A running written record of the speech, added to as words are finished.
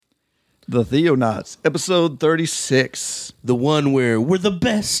The Theonauts, episode 36. The one where we're the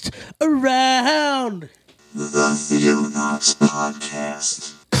best around. The Theonauts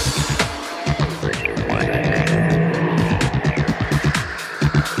Podcast.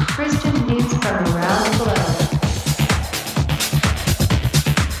 Christian beats from around the globe.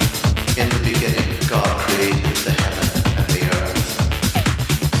 In the beginning, God created the heaven and the earth.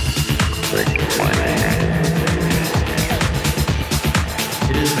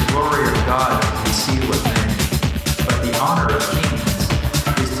 It is the glory of God to conceal a thing, but the honor of kings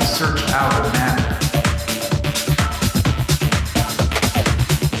is to search out a matter.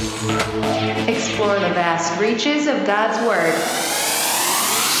 Explore the vast reaches of God's Word.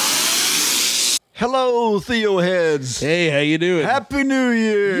 Hello, Theo heads. Hey, how you doing? Happy New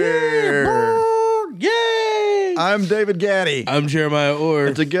Year. Yay! I'm David Gaddy. I'm Jeremiah Orr.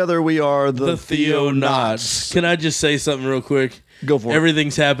 And together we are the Theonauts. Can I just say something real quick? Go for it.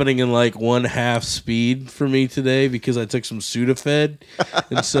 Everything's happening in like 1/2 speed for me today because I took some Sudafed.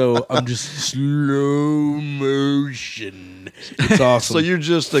 And so I'm just slow motion. It's awesome. So you're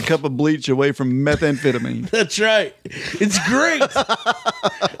just a cup of bleach away from methamphetamine. That's right. It's great.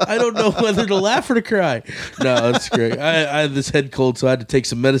 I don't know whether to laugh or to cry. No, it's great. I had this head cold, so I had to take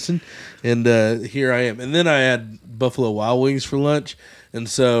some medicine, and here I am. And then I had Buffalo Wild Wings for lunch, and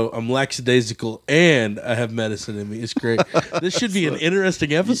so I'm lackadaisical, and I have medicine in me. It's great. This should be an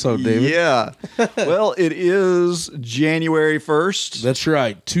interesting episode, David. Yeah. Well, it is January 1st. That's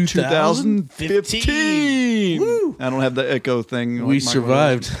right. 2015. Woo. I don't have the echo thing. We like Michael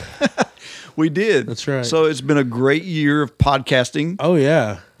survived. We did. That's right. So it's been a great year of podcasting. Oh,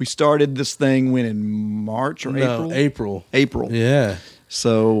 yeah. We started this thing in March or April? April. April. Yeah.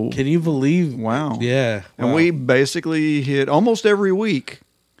 So, Can you believe? wow. Yeah. And Wow. we basically hit almost every week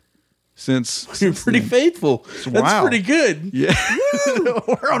since. You're pretty then. faithful. That's Wow. pretty good. Yeah.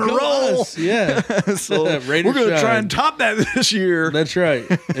 We're on a Go roll. us. Yeah. So Rain or we're going to try shine. and top that this year. That's right.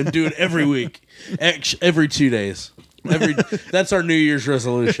 And do it every week. Every 2 days. That's our New Year's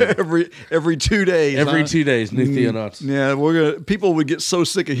resolution. every 2 days. Every huh? 2 days, new Theonauts. Yeah, people would get so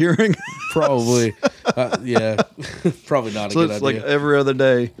sick of hearing. Probably. Yeah. Probably not a So good it's idea. like every other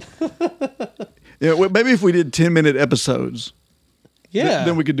day. Yeah, well, maybe if we did 10-minute episodes, yeah.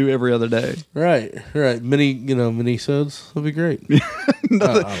 then we could do every other day. Right. Mini-sodes. That'd be great.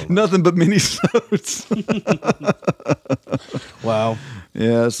 Nothing but mini-sodes. Wow.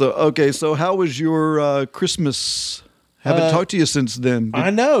 Yeah, so how was your Christmas? Haven't talked to you since then.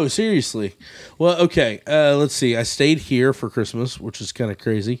 I know, seriously. Well, okay. Let's see. I stayed here for Christmas, which is kind of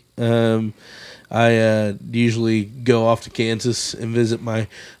crazy. I usually go off to Kansas and visit my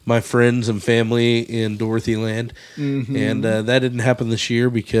friends and family in Dorothyland, and that didn't happen this year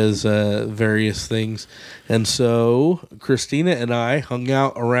because various things. And so Christina and I hung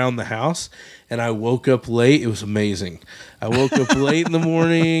out around the house, and I woke up late. It was amazing. I woke up late in the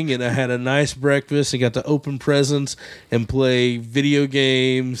morning, and I had a nice breakfast and got to open presents and play video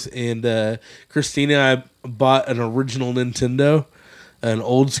games. And Christina and I bought an original Nintendo. An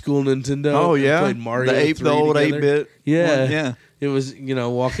old school Nintendo. Oh, yeah? We played Mario The old together. 8-bit Yeah. one, yeah. It was,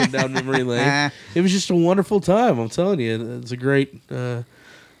 walking down memory lane. It was just a wonderful time. I'm telling you, it's a great time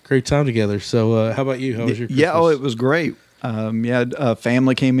together. So, how about you? How was your Christmas? Yeah, it was great.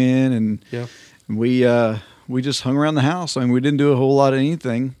 Family came in and Yeah. we just hung around the house. I mean, we didn't do a whole lot of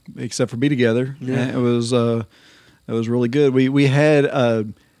anything except for be together. Yeah. And it was really good. We had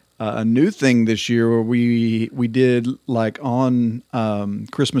a new thing this year where we did like on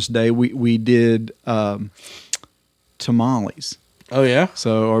Christmas Day we did tamales. Oh, yeah?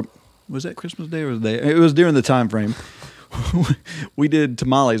 So, or was that Christmas Day or was it during the time frame? We did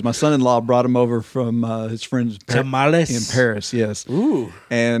tamales. My son-in-law brought them over from his friends Tamales? in Paris. Yes. Ooh.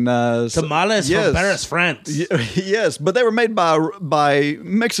 And Tamales from Paris, France. Yes, but they were made by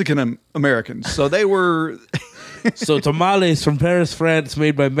Mexican Americans. So they were. So tamales from Paris, France,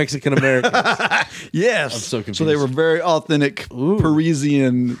 made by Mexican Americans. Yes. I'm so confused. So they were very authentic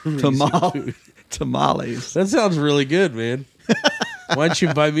Parisian tamales. That sounds really good, man. Why didn't you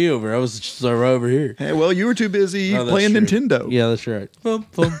invite me over? I was just right over here. Hey, well, you were too busy Oh, that's playing true. Nintendo. Yeah, that's right. It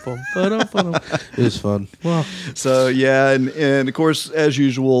was fun. Well, So yeah, and of course, as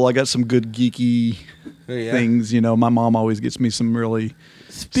usual, I got some good geeky yeah. things. My mom always gets me some really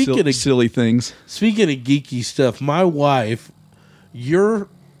Speaking of silly things. Speaking of geeky stuff, my wife, your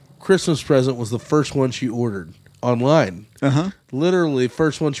Christmas present was the first one she ordered online. Literally,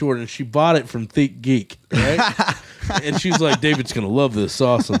 first one she ordered. And she bought it from Think Geek, right? And she's like, David's going to love this. It's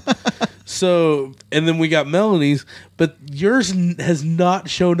awesome. So, and then we got Melanie's, but yours has not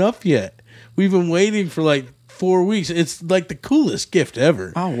shown up yet. We've been waiting for like 4 weeks. It's like the coolest gift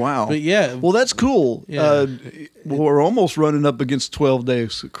ever. Oh wow! But yeah, Well, that's cool. Yeah. Well, we're almost running up against 12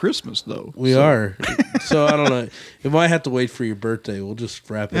 days of Christmas, though. we are. So I don't know. It might have to wait for your birthday. We'll just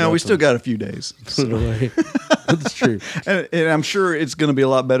wrap it Yeah, up. we still got a few days. put it away. That's true. And I'm sure it's going to be a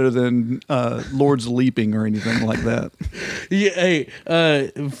lot better than Lord's Leaping or anything like that. Yeah,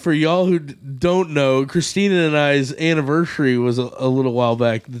 hey, for y'all who don't know, Christina and I's anniversary was a little while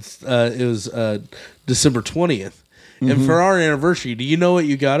back. It was December 20th. And for our anniversary, do you know what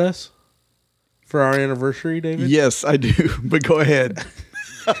you got us? For our anniversary, David? Yes, I do. But go ahead.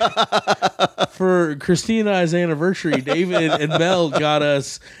 For Christina and I's anniversary, David and Mel got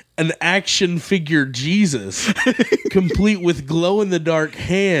us an action figure Jesus, complete with glow-in-the-dark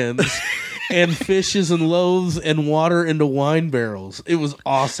hands and fishes and loaves and water into wine barrels. It was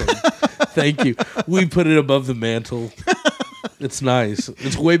awesome. Thank you. We put it above the mantle. It's nice.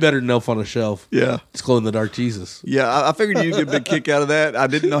 It's way better than Elf on a Shelf. Yeah. It's glow-in-the-dark Jesus. Yeah, I figured you'd get a big kick out of that. I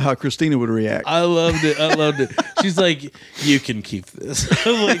didn't know how Christina would react. I loved it. She's like, you can keep this.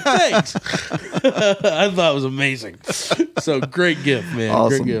 I'm like, thanks. I thought it was amazing. So great gift, man.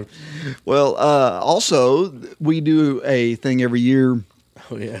 Awesome. Great gift. Well, also, we do a thing every year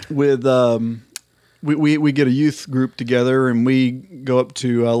Oh, yeah. with we get a youth group together and we go up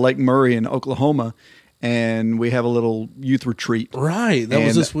to Lake Murray in Oklahoma and we have a little youth retreat. Right. That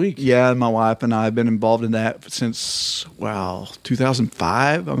was And, this week. Yeah, and my wife and I have been involved in that since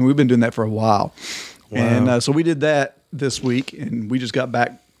 2005. I mean, we've been doing that for a while. Wow. And so we did that this week and we just got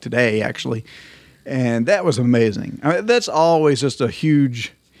back today actually. And that was amazing. I mean, that's always just a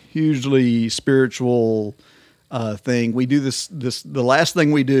hugely spiritual thing. We do this. The last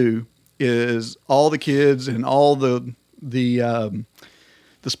thing we do is all the kids and all the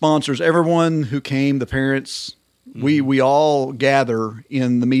sponsors, everyone who came, the parents, we all gather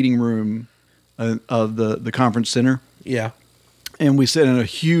in the meeting room of the conference center, Yeah. and we sit in a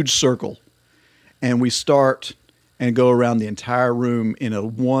huge circle, and we start and go around the entire room in a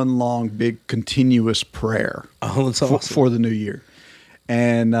one long, big, continuous prayer Oh, that's awesome. for the new year.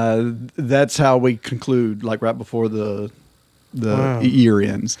 And that's how we conclude, like right before the Wow. year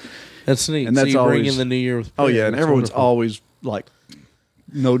ends. That's neat. And so that's you bring always- in the new year with Oh prayer. yeah, and That's everyone's wonderful. always like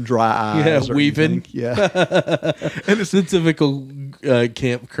no dry eyes. Yeah, or weeping. anything. Yeah, And it's the typical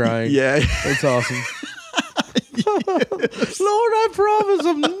camp crying. yeah. That's awesome. Lord, I promise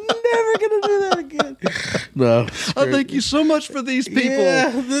I'm never going to do that again. No. I thank you so much for these people. Yeah,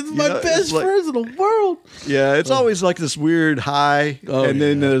 this is my know, it's best like- friends in the world. Yeah, it's always like this weird high, Oh, and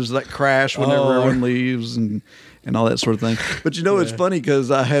then yeah. there's that crash whenever Oh. everyone leaves and all that sort of thing. But you know, it's funny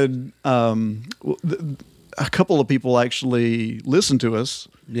because I had a couple of people actually listen to us.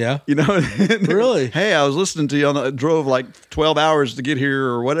 Yeah. You know, Really? Hey, I was listening to you on the drove like 12 hours to get here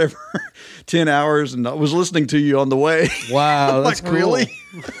or whatever, 10 hours, and I was listening to you on the way. Wow, that's Like, cool. really?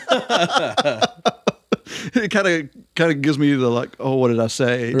 It kind of gives me the like, oh, what did I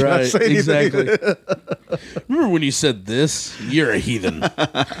say? Did I Right, say anything? exactly. Remember when you said this? You're a heathen.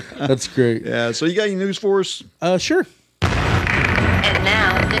 That's great. Yeah. So you got any news for us? Sure. And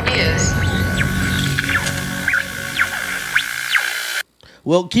now the news.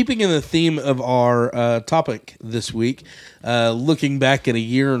 Well, keeping in the theme of our topic this week, looking back at a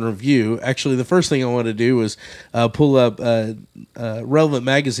year in review, actually the first thing I want to do was pull up Relevant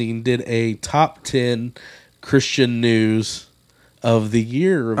Magazine did a top 10 Christian news of the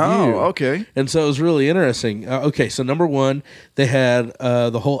year review. Oh, okay. And so it was really interesting. Okay, so number one, they had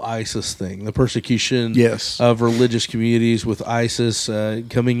the whole ISIS thing, the persecution Yes. of religious communities with ISIS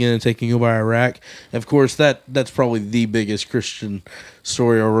coming in and taking over Iraq. And of course, that's probably the biggest Christian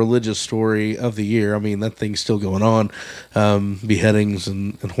story or religious story of the year. I mean, that thing's still going on, beheadings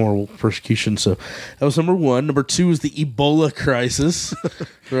and horrible persecution. So that was number one. Number two is the Ebola crisis,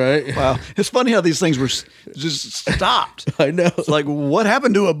 right? Wow. It's funny how these things were just stopped. I know. It's like, what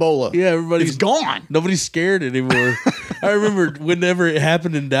happened to Ebola? Yeah, everybody's It's gone. Nobody's scared anymore. I remember whenever it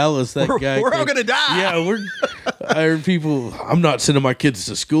happened in Dallas, that guy. We're all came- gonna die. Yeah, I heard people. I'm not sending my kids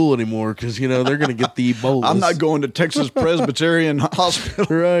to school anymore because they're gonna get the Ebola. I'm not going to Texas Presbyterian Hospital.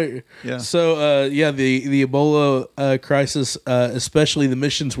 Right. Yeah. So, the Ebola crisis, especially the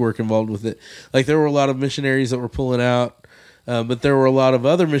missions work involved with it. Like there were a lot of missionaries that were pulling out. But there were a lot of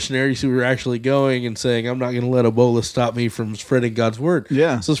other missionaries who were actually going and saying, I'm not going to let Ebola stop me from spreading God's word.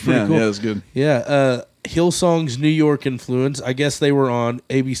 Yeah. So it's pretty cool. Yeah, it's good. Yeah. Hillsong's New York influence. I guess they were on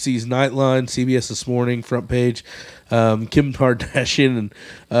ABC's Nightline, CBS This Morning, front page. Kim Kardashian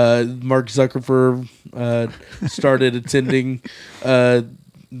and Mark Zuckerberg started attending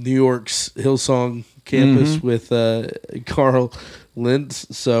New York's Hillsong campus with Carl Lentz.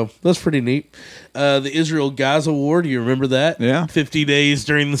 So that's pretty neat. The Israel-Gaza war, do you remember that? Yeah. 50 days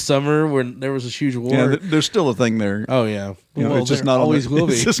during the summer when there was a huge war. Yeah, there's still a thing there. Oh, yeah. You know, Well, it's just there not always on the, will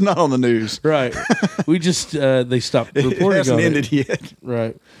be. It's just not on the news. Right. We just, they stopped It reporting hasn't on ended it. yet.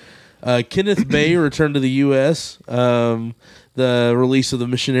 Right. Kenneth Bay returned to the U.S. The release of the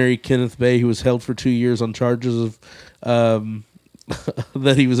missionary Kenneth Bay, who was held for 2 years on charges of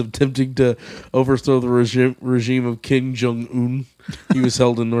that he was attempting to overthrow the regime of Kim Jong-un. He was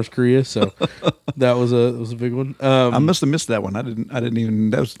held in North Korea, so that was a big one. I must have missed that one. I didn't even.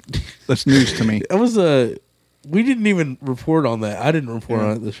 That's news to me. That was we didn't even report on that. I didn't report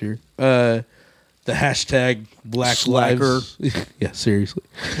on it this year. The hashtag Black Slacker. Lives. Yeah, seriously.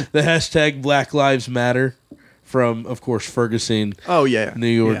 The hashtag Black Lives Matter from, of course, Ferguson. Oh yeah, New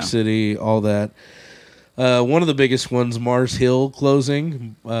York Yeah. City, all that. One of the biggest ones, Mars Hill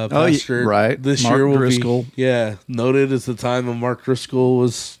closing. Pastor right. this Mark year will Driscoll. be noted as the time when Mark Driscoll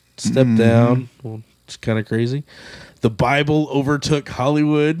was stepped down. Well, it's kind of crazy. The Bible overtook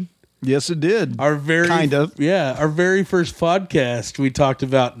Hollywood. Yes, it did. Our very our very first podcast we talked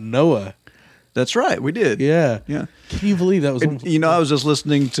about Noah. That's right. We did. Yeah. Yeah. Can you believe that was? And, I was just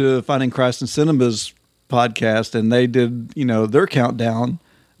listening to Finding Christ in Cinema's podcast, and they did their countdown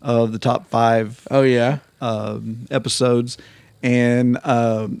of the top 5 Oh yeah. episodes, and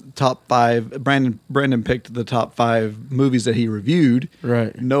top 5. Brandon picked the top 5 movies that he reviewed.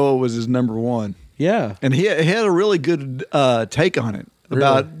 Right. Noah was his number 1, Yeah. and he had a really good take on it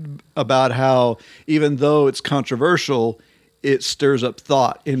about how even though it's controversial, it stirs up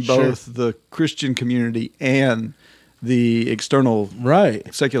thought in both the Christian community and the external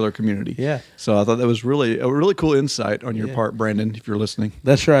secular community. Yeah. So I thought that was really a really cool insight on your part, Brandon, if you're listening.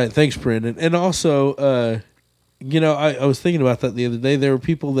 That's right. Thanks, Brandon. And also, I was thinking about that the other day. There were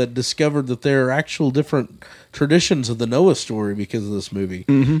people that discovered that there are actual different traditions of the Noah story because of this movie.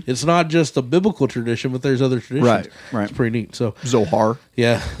 Mm-hmm. It's not just a biblical tradition, but there's other traditions. Right. It's pretty neat. So Zohar.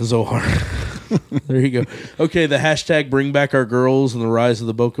 Yeah, Zohar. There you go. Okay, the hashtag Bring Back Our Girls and the rise of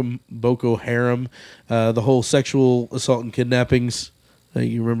the Boko Haram, the whole sexual assault and kidnappings.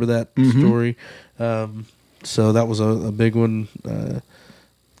 You remember that story? So that was a big one.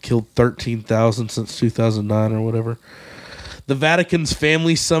 Killed 13,000 since 2009 or whatever. The Vatican's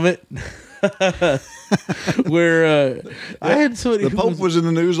Family Summit, where I had somebody. The Pope was in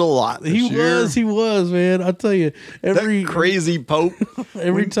the news a lot. This year. He was, man. I'll tell you, That crazy Pope.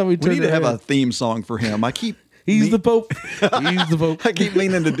 every time we turn need to have around, a theme song for him. He's the Pope. He's the Pope. I keep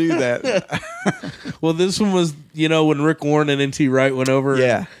meaning to do that. Well, this one was, when Rick Warren and N.T. Wright went over.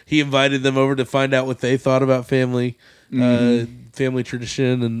 Yeah. He invited them over to find out what they thought about family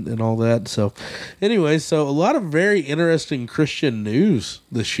tradition and all that. So, anyway, a lot of very interesting Christian news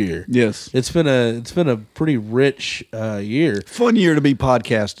this year. Yes. It's been a pretty rich year. Fun year to be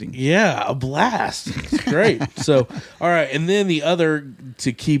podcasting. Yeah, a blast. It's great. So, all right, and then the other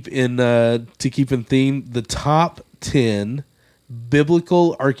to keep in theme, the top 10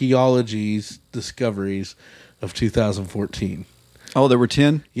 biblical archaeology discoveries of 2014. Oh, there were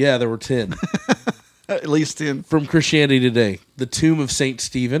 10? Yeah, there were 10. At least 10. From Christianity Today, the tomb of Saint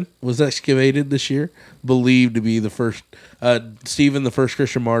Stephen was excavated this year, believed to be the first Stephen, the first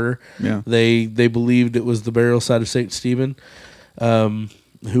Christian martyr. Yeah. They believed it was the burial site of Saint Stephen,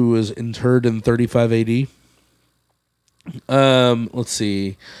 who was interred in 35 AD. Let's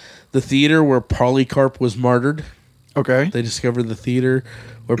see, the theater where Polycarp was martyred. Okay. They discovered the theater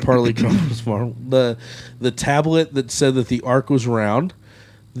where Polycarp was martyred. The tablet that said that the ark was round.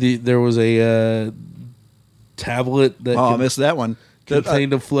 There was a tablet that I missed that one.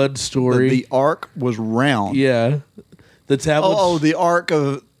 contained a flood story. The ark was round. Yeah. The tablet. the ark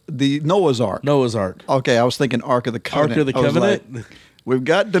of the Noah's Ark. Noah's Ark. Okay, I was thinking Ark of the Covenant. Ark of the I was Covenant? like, we've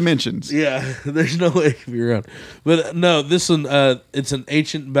got dimensions. Yeah, there's no way it could be around. But no, this one, it's an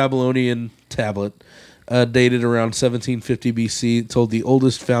ancient Babylonian tablet dated around 1750 BC. It told the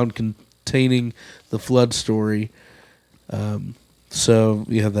oldest found containing the flood story. So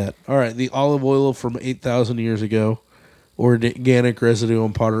you have that. All right, the olive oil from 8,000 years ago, organic residue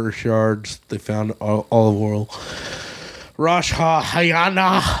on pottery shards. They found olive oil. Rosh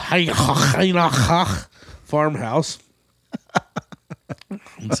Hashanah farmhouse.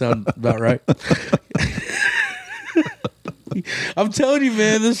 Sound about right? I'm telling you,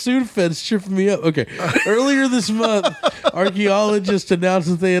 man, this Sudafed's tripping me up. Okay. Earlier this month, archaeologists announced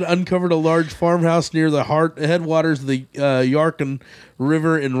that they had uncovered a large farmhouse near the headwaters of the Yarkon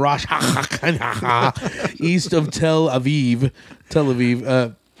River in Rosh Hashanah, east of Tel Aviv.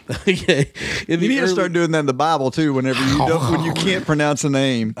 Okay. You need to start doing that in the Bible too. Whenever when you can't pronounce a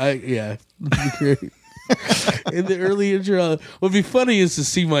name. Yeah. Great. In the early intro, what'd be funny is to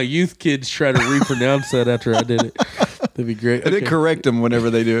see my youth kids try to repronounce that after I did it. That'd be great. And then correct them whenever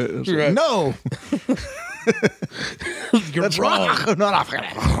they do it. It's like, Right. no, You're that's wrong. wrong.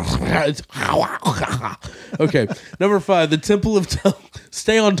 Okay, number 5, the Temple of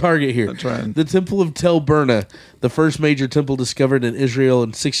Stay on target here. I'm trying. The Temple of Tel Burna, the first major temple discovered in Israel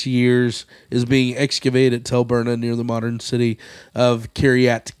in 60 years, is being excavated at Tel Burna near the modern city of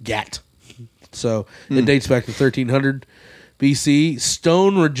Kiryat Gat. So it dates back to 1300 BC.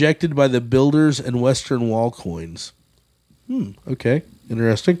 Stone rejected by the builders and Western wall coins. Okay,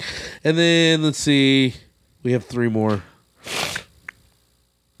 interesting. And then let's see, we have 3 more.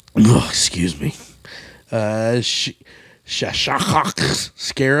 Oh, excuse me. Shashak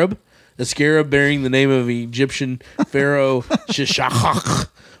scarab. A scarab bearing the name of Egyptian pharaoh Shishak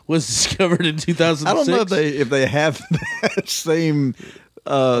was discovered in 2006. I don't know if they have that same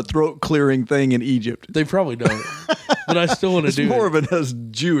throat clearing thing in Egypt. They probably don't, but I still want to It's do more it. of a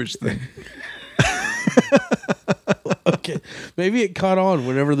Jewish thing. Okay, maybe it caught on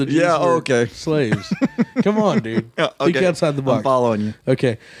whenever the Jews Yeah, were okay. slaves. Come on, dude. Think outside the box. I'm following you.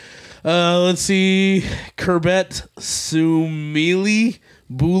 Okay. Let's see. Kerbet Sumili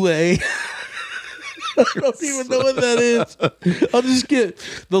Boule. I don't even know what that is. I'll just get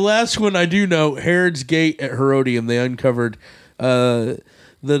the last one I do know. Herod's Gate at Herodium. They uncovered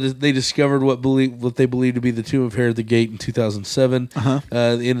they discovered what they believed to be the tomb of Herod the Gate in 2007.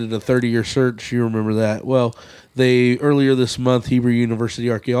 They ended a 30-year search. You remember that? Well, earlier this month, Hebrew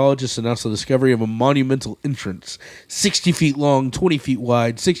University archaeologists announced the discovery of a monumental entrance, 60 feet long, 20 feet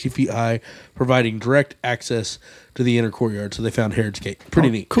wide, 60 feet high, providing direct access to the inner courtyard. So they found Herod's Gate.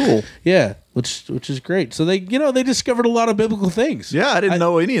 Pretty neat. Cool. Yeah, which is great. So they discovered a lot of biblical things. Yeah, I didn't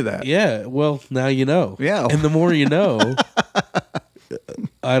know any of that. Yeah, well, now you know. Yeah. And the more you know,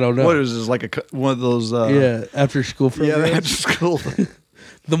 I don't know. What is this, like one of those? After school Yeah, programs. after school.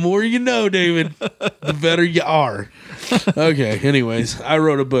 The more you know, David, the better you are. Okay, anyways, I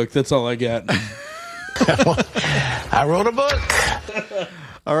wrote a book. That's all I got. I wrote a book.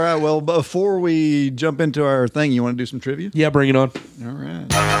 All right. Well, before we jump into our thing, you want to do some trivia? Yeah, bring it on. All right.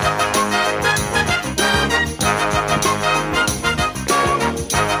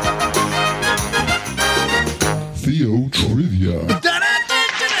 Theo Trivia.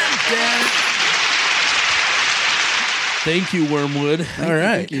 Thank you, Wormwood. All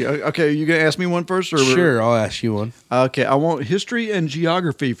right. Thank you. Okay, you gonna ask me one first, or Sure, I'll ask you one. Okay, I want history and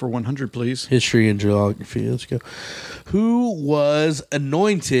geography for 100, please. History and geography. Let's go. Who was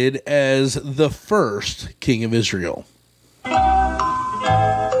anointed as the first king of Israel? This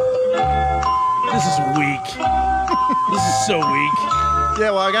is weak. This is so weak.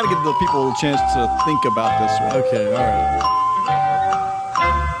 Yeah, well, I got to give the people a chance to think about this one. Okay, all right.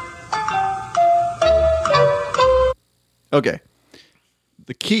 Okay.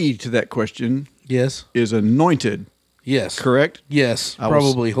 The key to that question Yes. is anointed, Yes. correct? Yes. I was-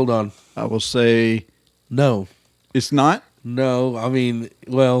 Probably. Hold on. I will say No. it's not. No. I mean,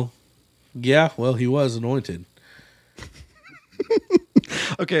 well, yeah. Well, he was anointed.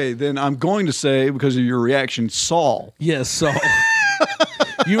 Okay, then I'm going to say, because of your reaction, Saul. Yes, Saul.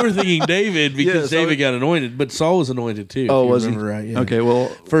 You were thinking David because Yes, David got anointed, but Saul was anointed too. Oh, if you was he? remember right? Yeah. Okay, well,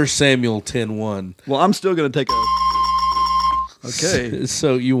 1 Samuel 10:1. I'm still going to take a. Okay.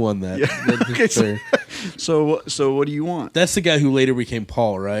 So you won that. Yeah. That's Okay, fair. So what do you want? That's the guy who later became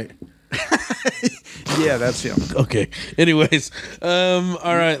Paul, right? Yeah, that's him. Okay. Anyways, all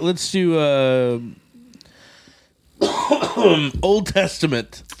right. Let's do Old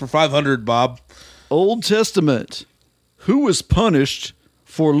Testament for 500, Bob. Old Testament. Who was punished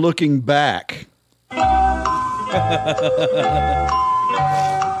for looking back?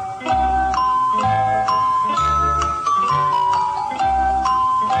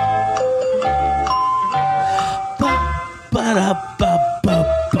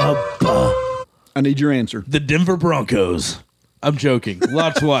 Ba-da-ba-ba-ba-ba. I need your answer. The Denver Broncos. I'm joking.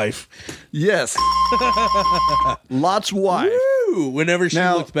 Lot's wife. Yes. Lot's wife. Woo! Whenever she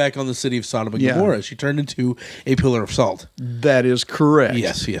Now- looked back on the city of Sodom and Yeah. Gomorrah, she turned into a pillar of salt. That is correct.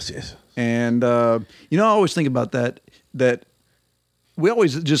 Yes, yes, yes. And I always think about that we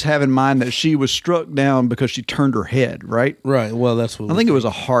always just have in mind that she was struck down because she turned her head, right? Right. Well, that's what I think it was a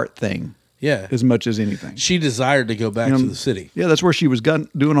heart thing Yeah. as much as anything. She desired to go back You know, to the city. Yeah, that's where she was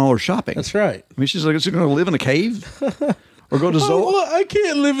doing all her shopping. That's right. I mean, she's like, is she going to live in a cave or go to Zoe? Oh, I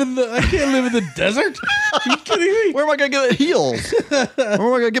can't live in the desert. Are you kidding me? Where am I going to get heels? Where am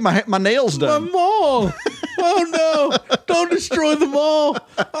I going to get my nails My done? mall. Oh no! Don't destroy the mall.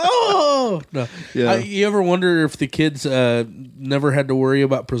 Oh no! Yeah. You ever wonder if the kids never had to worry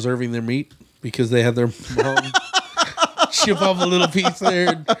about preserving their meat? because they had their mom chip off a little piece there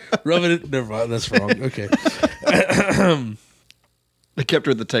and rub it in. Never mind, that's wrong. Okay. They kept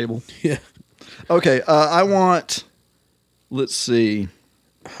her at the table. Yeah. Okay, let's see.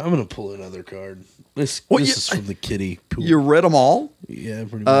 I'm going to pull another card. This Well, is from the kiddie pool. You read them all? Yeah,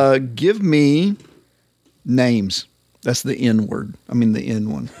 pretty much. Give me names. That's the N word. I mean the N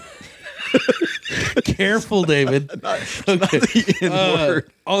one. Careful, David. Okay. The N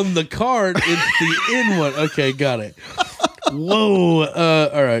word. On the card, it's the N one. Okay, got it. Whoa.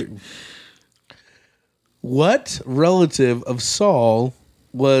 All right. What relative of Saul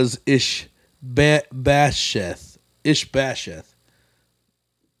was Ishbasheth? Ishbasheth.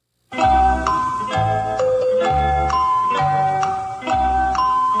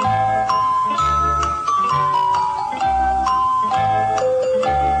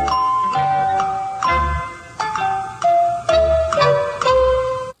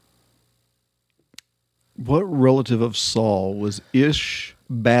 What relative of Saul was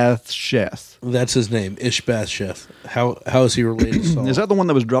Ishbosheth? That's his name, Ishbasheth. How is he related to Saul? Is that the one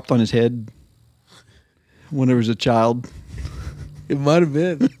that was dropped on his head when he was a child? It might have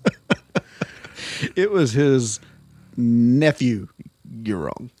been. It was his nephew. You're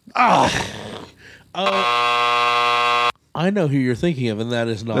wrong. I know who you're thinking of, and that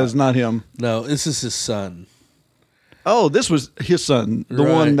is not. That's not him. No, this is his son. Oh, this was his son, the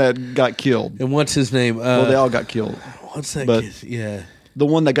Right. one that got killed. And what's his name? Well, they all got killed. What's that but- kid? Yeah, The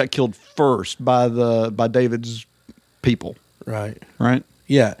one that got killed first by David's people, right. right?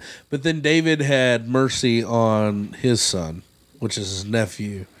 Yeah, but then David had mercy on his son, which is his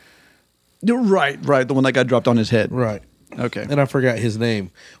nephew. You're right. The one that got dropped on his head. Right. Okay. And I forgot his name.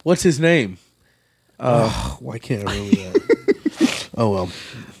 What's his name? Why can't I remember that? Oh, well.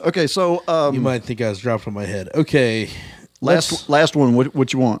 Okay, so You might think I was dropped on my head. Okay. last one.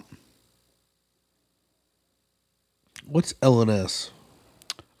 What you want? What's LNS?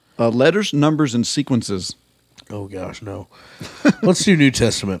 Letters, numbers, and sequences. Oh, gosh, no. Let's do New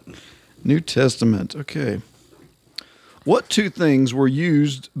Testament. New Testament. Okay. What two things were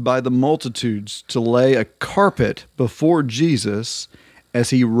used by the multitudes to lay a carpet before Jesus as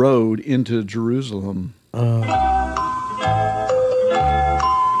he rode into Jerusalem?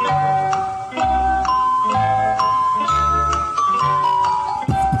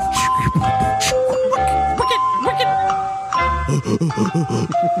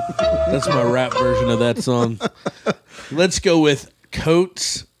 That's my rap version of that song. Let's go with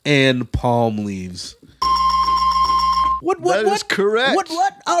coats and palm leaves. What? That is correct. What?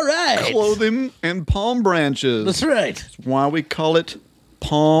 All right. Clothing and palm branches. That's right. That's why we call it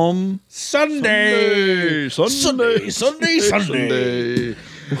Palm Sunday. Sunday. Sunday.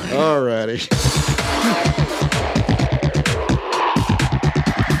 All righty.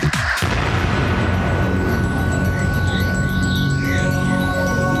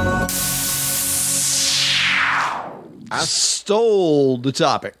 I stole the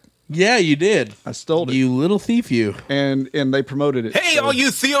topic. Yeah, you did. I stole it. You little thief, you. And they promoted it. Hey, So- all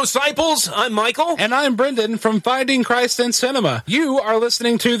you Theosciples! I'm Michael. And I'm Brendan from Finding Christ in Cinema. You are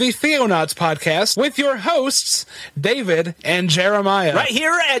listening to the Theonauts podcast with your hosts, David and Jeremiah. Right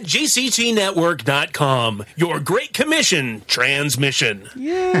here at GCTnetwork.com. Your Great Commission transmission.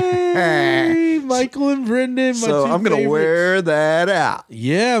 Yay! Michael and Brendan. My So two I'm going to favorites. wear that out.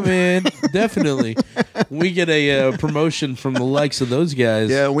 Yeah, man. Definitely. We get a promotion from the likes of those guys.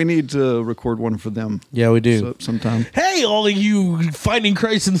 Yeah, we need to record one for them Yeah, we do. sometime. Hey, all of you Finding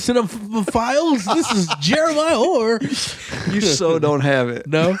Christ in Cinephiles. This is Jeremiah Orr. You so don't have it.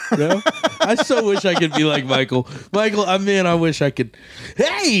 No. I so wish I could be like Michael. Michael, I wish I could.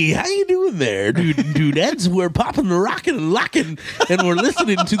 Hey, how you doing there, dudettes? We're popping the rockin' and locking, and we're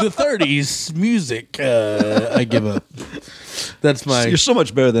listening to the 30s music. I give up. That's my. You're so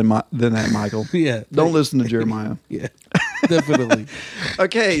much better than that, Michael. Yeah. Don't listen to Jeremiah. Yeah, definitely.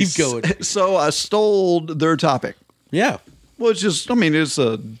 Okay. Keep going. So I stole their topic. Yeah. Well, it's just, it's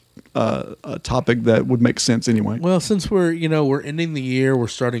a topic that would make sense anyway. Well, since we're ending the year, we're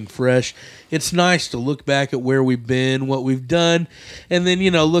starting fresh. It's nice to look back at where we've been, what we've done, and then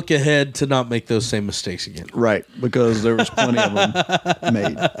look ahead to not make those same mistakes again. Right, because there was plenty of them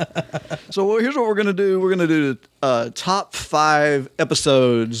made. So here's what we're going to do. We're going to do top 5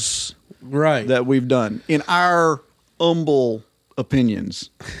 episodes Right. that we've done in our humble opinions.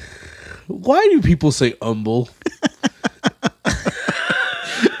 Why do people say humble?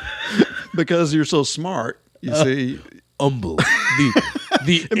 Because you're so smart, you see. Humble.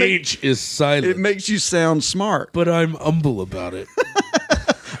 The H is silent. It makes you sound smart. but I'm humble about it.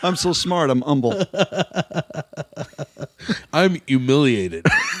 I'm so smart, I'm humble. I'm humiliated.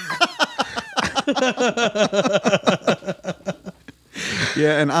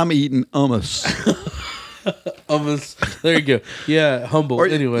 Yeah, and I'm eating hummus. Hummus. There you go. Yeah, humble. Or,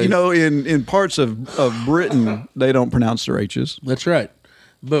 Anyway, you know, in parts of Britain, they don't pronounce their H's. that's right.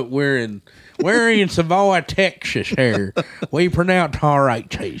 But we're in Savoy, Texas. Here we pronounce our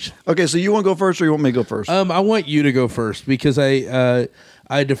H's. Okay, so you want to go first, or you want me to go first? I want you to go first because I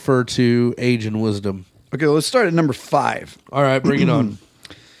defer to age and wisdom. Okay, let's start at number 5. All right, bring it on.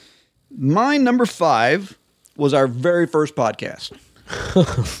 My number 5 was our very first podcast.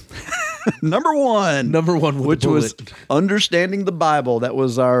 Number 1. Number 1, with which a was bullet. understanding the Bible. That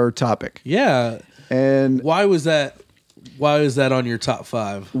was our topic. Yeah. And Why was that? Why is that on your top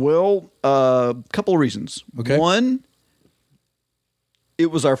 5? well, a couple of reasons. Okay. One, it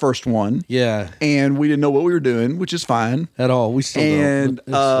was our first one, Yeah. and we didn't know what we were doing, which is fine. At all. We still And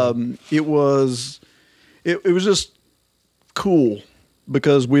don't. it was just cool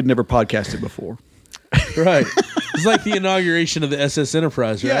because we'd never podcasted before. Right. It's like the inauguration of the SS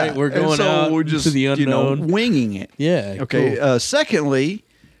Enterprise, right? We're and going so out we're just, to the unknown. winging it. Yeah. Okay. cool. Secondly,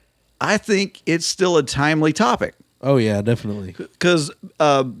 I think it's still a timely topic Oh yeah, definitely. because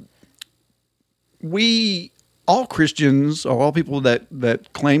we all Christians or all people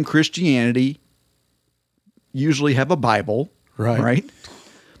that claim Christianity usually have a Bible, Right. Right.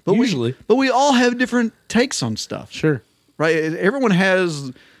 But Usually. we all have different takes on stuff. Sure. Right? Everyone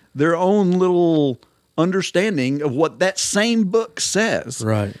has their own little understanding of what that same book says.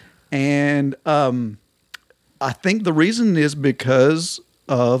 Right. And I think the reason is because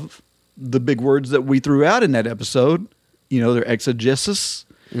of the big words that we threw out in that episode. You know, their exegesis,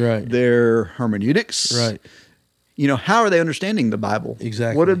 Right. their hermeneutics. Right. You know, how are they understanding the Bible?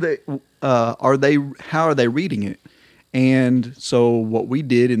 Exactly. What are they how are they reading it? And so what we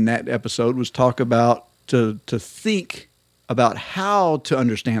did in that episode was talk about to think about how to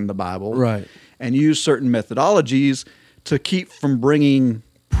understand the Bible. Right. And use certain methodologies to keep from bringing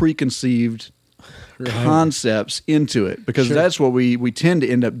preconceived concepts into it. Because Sure. that's what we tend to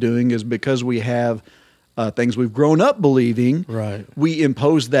end up doing is because we have things we've grown up believing, Right. we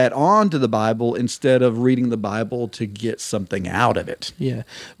impose that onto the Bible instead of reading the Bible to get something out of it. Yeah.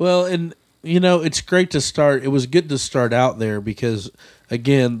 Well, and you know, it's great to start. It was good to start out there because,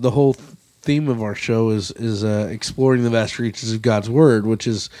 again, the whole theme of our show is exploring the vast reaches of God's Word, which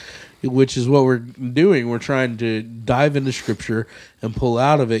is what we're doing. We're trying to dive into Scripture and pull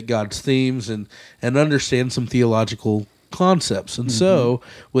out of it God's themes and understand some theological concepts. And so,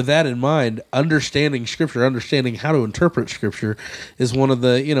 with that in mind, understanding Scripture, understanding how to interpret Scripture is one of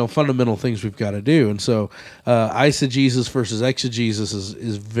the fundamental things we've got to do. And so, eisegesis versus exegesis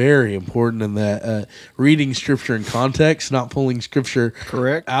is very important in that reading Scripture in context, not pulling Scripture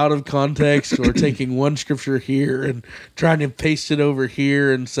Correct. out of context or taking one Scripture here and trying to paste it over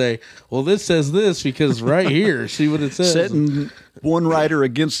here and say, well, this says this because right here, see what it says. Setting one writer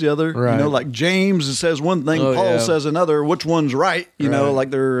against the other. Right. You know, like James it says one thing, Oh, Paul yeah. says another. Which one's right? You know, Right. like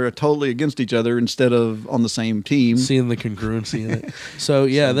they're totally against each other instead of on the same team. Seeing the congruency in it. So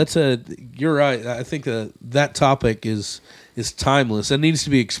yeah, you're right. I think that topic is timeless and needs to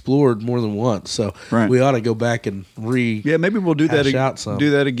be explored more than once. So Right. we ought to go back and Yeah, maybe we'll do that. hash out some. Do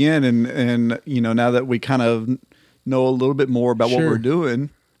that again, and now that we kind of know a little bit more about what Sure. we're doing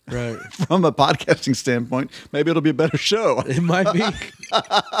right. from a podcasting standpoint, maybe it'll be a better show. It might be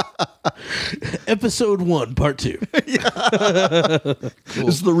episode 1, part 2. This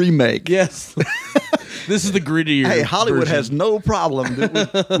is the remake. Yes, this is the grittier. Hey, Hollywood version. has no problem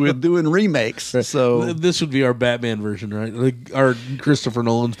with doing remakes. So This would be our Batman version, right? Like our Christopher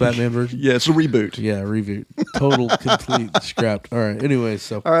Nolan's Batman version. yeah, it's a reboot. Yeah, reboot, total, complete, scrapped. All right. Anyway,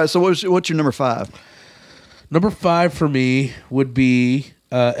 so All right. So what's your number 5? number 5 for me would be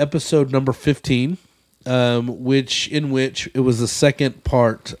episode number 15, which it was the second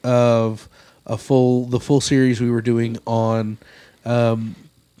part of the full series we were doing on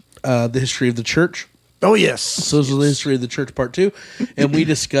the history of the church. Oh yes. So this was the history of the church part 2, and we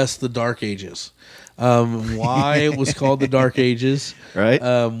discussed the Dark Ages, why it was called the Dark Ages, Right.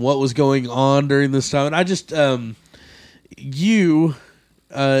 what was going on during this time, and I just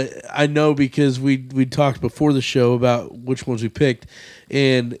I know because we talked before the show about which ones we picked,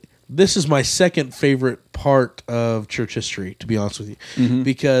 and this is my second favorite part of church history, to be honest with you,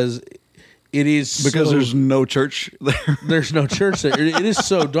 because it is There's no church there. there's no church there. It is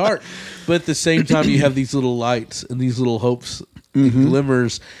so dark, but at the same time, you have these little lights and these little hopes, and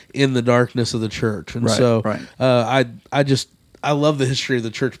glimmers in the darkness of the church. And Right, so, right. I love the history of the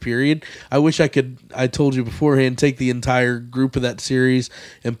church. Period. I wish I could. I told you beforehand, take the entire group of that series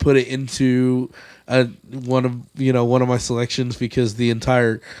and put it into one of my selections, because the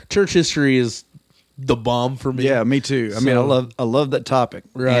entire church history is the bomb for me. Yeah, me too. I mean, So- I love that topic,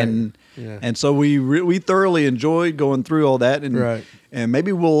 Right. And Yeah. and so we thoroughly enjoyed going through all that, and Right. and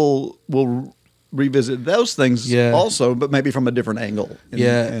maybe we'll revisit those things Yeah. also, but maybe from a different angle. And,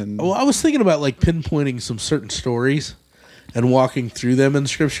 Yeah. and Well, I was thinking about like pinpointing some certain stories and walking through them in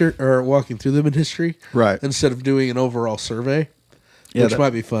scripture or walking through them in history. Right. Instead of doing an overall survey, which that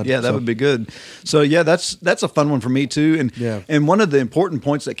might be fun. Yeah, that So- would be good. So yeah, that's a fun one for me too. And Yeah. and one of the important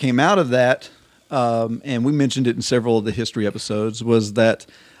points that came out of that, and we mentioned it in several of the history episodes, was that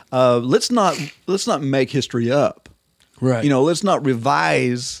let's not make history up. Right. You know, let's not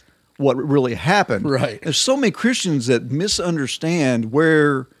revise what really happened. Right. There's so many Christians that misunderstand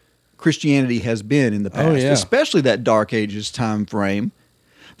where Christianity has been in the past, Oh, yeah. especially that Dark Ages time frame.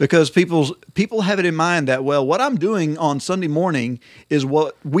 Because people have it in mind that, well, what I'm doing on Sunday morning is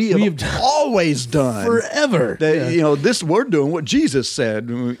what we We've have done always done forever. That Yeah. you know, this we're doing what Jesus said.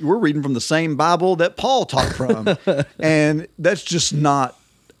 We're reading from the same Bible that Paul taught from, and that's just not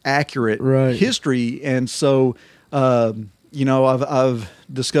accurate Right. history. And so, you know, I've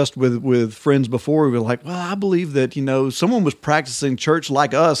discussed with friends before. We were like, well, I believe that, you know, someone was practicing church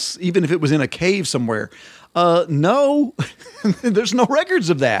like us, even if it was in a cave somewhere. No, there's no records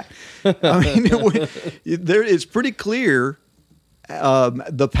of that. I mean, it's pretty clear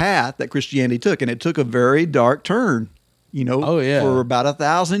the path that Christianity took, and it took a very dark turn. You know, Oh, yeah. for about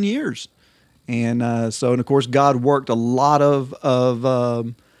 1,000 years, and so, and of course, God worked a lot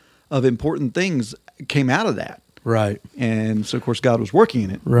of important things came out of that, Right. and so of course, God was working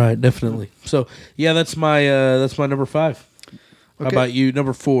in it. Right. Definitely. So yeah, that's my number 5. How Okay. about you?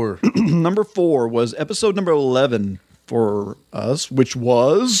 Number 4. Number 4 was episode number 11 for us, which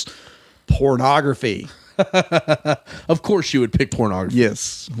was pornography. Of course, you would pick pornography.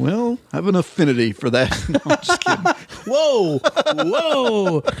 Yes. Well, I have an affinity for that. No, I'm just kidding. Whoa,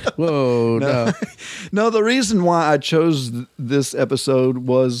 whoa, whoa! No. No, the reason why I chose this episode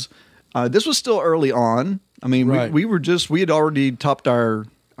was this was still early on. I mean, Right. we had already topped our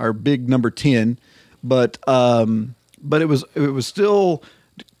big number 10, but it was still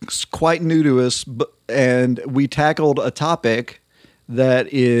quite new to us. And we tackled a topic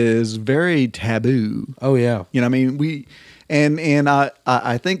that is very taboo. Oh yeah. You know, I mean,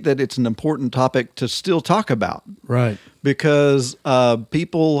 I think that it's an important topic to still talk about. Right. Because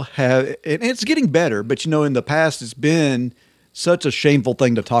people have, and it's getting better, but you know, in the past, it's been such a shameful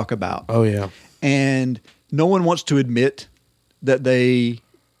thing to talk about. Oh yeah. And no one wants to admit that they,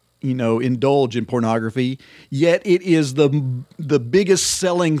 you know, indulge in pornography, yet it is the biggest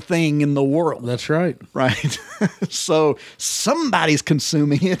selling thing in the world. That's right. Right. So somebody's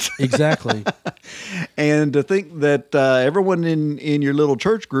consuming it. Exactly. And to think that everyone in your little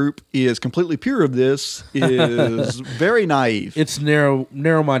church group is completely pure of this is very naive. It's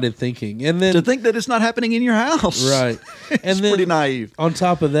narrow-minded thinking, and then To think that it's not happening in your house. right, It's and then pretty naive. On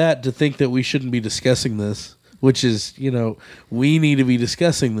top of that, to think that we shouldn't be discussing this, which is, you know, we need to be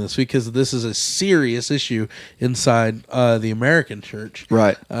discussing this because this is a serious issue inside the American church,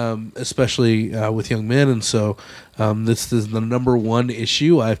 Right. especially with young men, and so this is the number one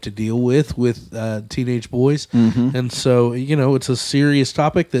issue I have to deal with teenage boys, and so you know it's a serious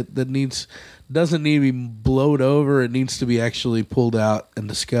topic that doesn't need to be blowed over. It needs to be actually pulled out and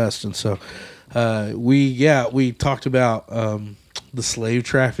discussed, and so we talked about. The slave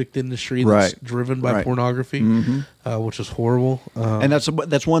trafficked industry that's Right. driven by Right. pornography, which is horrible. And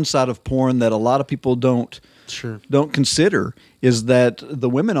that's one side of porn that a lot of people don't Sure. consider is that the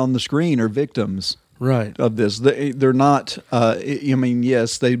women on the screen are victims Right. of this. They're not. I mean,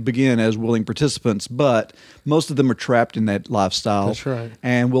 yes, they begin as willing participants, but most of them are trapped in that lifestyle. That's right.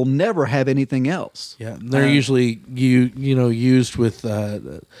 And will never have anything else. Yeah. They're usually used with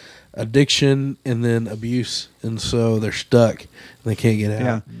addiction and then abuse, and so they're stuck and they can't get out.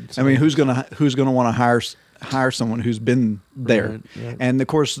 Yeah, So- I mean, who's gonna want to hire someone who's been there? Right. And of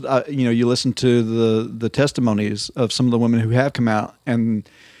course, you listen to the testimonies of some of the women who have come out, and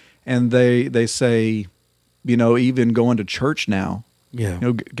they say, you know, even going to church now, Yeah. you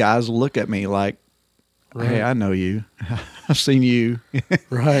know, guys will look at me like, hey, I know you, I've seen you,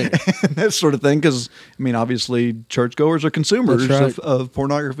 Right. that sort of thing. Because I mean, obviously, churchgoers are consumers That's right. of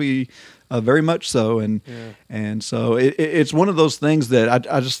pornography, very much so, and so it's one of those things that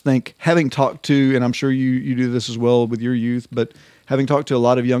I just think, having talked to, and I'm sure you do this as well with your youth, but having talked to a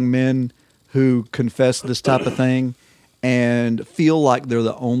lot of young men who confess this type of thing and feel like they're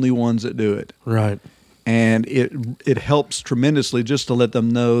the only ones that do it, Right. and it helps tremendously just to let them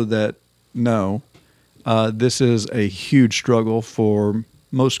know that no. This is a huge struggle for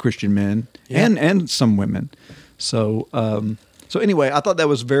most Christian men and some women. So anyway, I thought that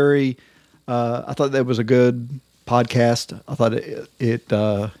was very I thought that was a good podcast. I thought it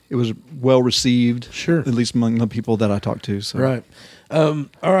was well received. Sure. At least among the people that I talked to. So. Right. All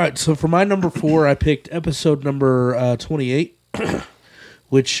right. So for my number 4, I picked episode number 28,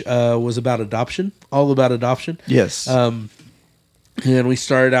 which was about adoption, all about adoption. Yes. And we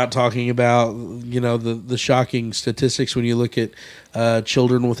started out talking about, the shocking statistics when you look at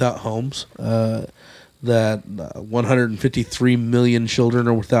children without homes. That 153 million children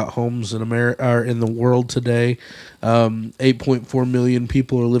are without homes in America, are in the world today. 8.4 million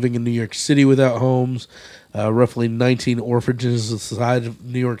people are living in New York City without homes. Roughly 19 orphanages inside of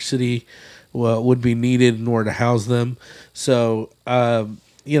New York City would be needed in order to house them. So,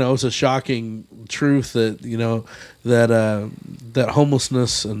 it's a shocking truth that that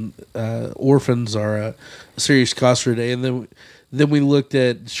homelessness and orphans are a serious cost for today. And then we looked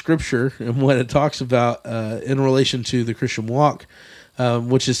at Scripture and what it talks about in relation to the Christian walk,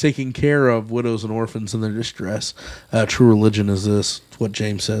 which is taking care of widows and orphans in their distress. True religion is this, what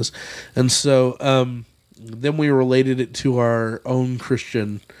James says. And so then we related it to our own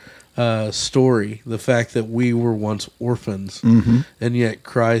Christian story, the fact that we were once orphans, and yet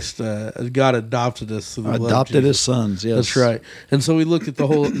Christ, God adopted us through the blood of Adopted Jesus. his sons, yes. That's right. And so we looked at the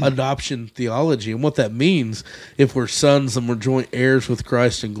whole adoption theology and what that means. If we're sons, then we're joint heirs with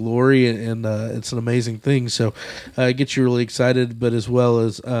Christ in glory, and it's an amazing thing. So it gets you really excited, but as well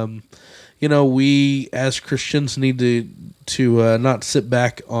as, we as Christians need to not sit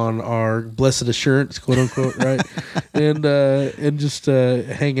back on our blessed assurance, quote unquote, right, and just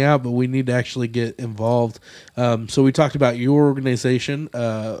hang out, but we need to actually get involved. So we talked about your organization,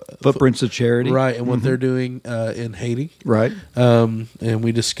 Footprints of Charity, right, and what they're doing in Haiti, right? and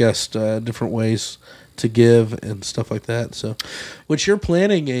we discussed different ways to give and stuff like that. So, which you're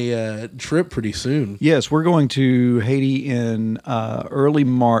planning a trip pretty soon. Yes, we're going to Haiti in early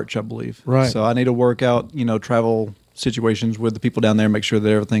March, I believe. Right. So I need to work out, travel situations with the people down there, make sure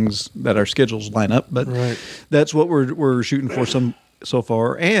that our schedules line up. But Right. that's what we're shooting for so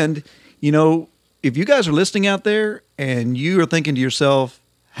far. And if you guys are listening out there and you are thinking to yourself,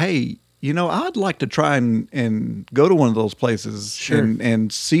 hey, I'd like to try and go to one of those places, Sure.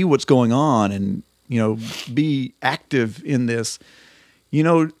 and see what's going on, and be active in this,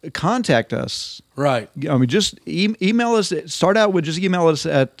 contact us. Right. I mean, just email us. Start out with just email us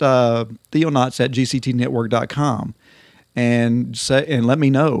at theonauts@gctnetwork.com and let me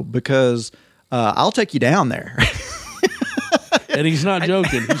know, because I'll take you down there. And he's not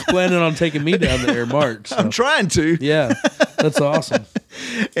joking. He's planning on taking me down there in March. So. I'm trying to. Yeah, that's awesome.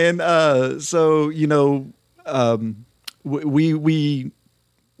 And we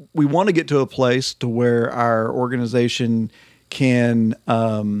want to get to a place to where our organization can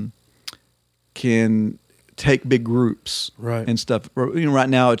take big groups, Right. and stuff. Right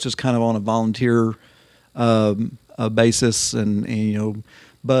now it's just kind of on a volunteer basis,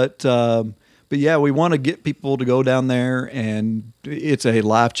 but yeah, we want to get people to go down there, and it's a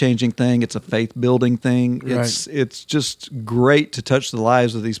life-changing thing. It's a faith-building thing. Right. It's just great to touch the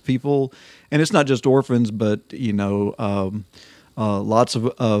lives of these people, and it's not just orphans, but lots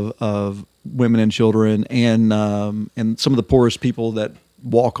of women and children, and some of the poorest people that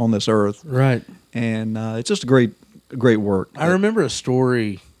walk on this earth. Right. And it's just a great work. I remember a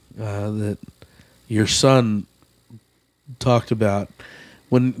story that your son talked about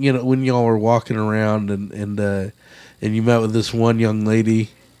when y'all were walking around and you met with this one young lady,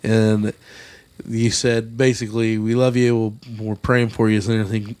 and you said basically, "We love you. We're praying for you. Is there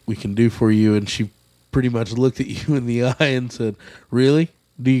anything we can do for you?" And she pretty much looked at you in the eye and said, "Really?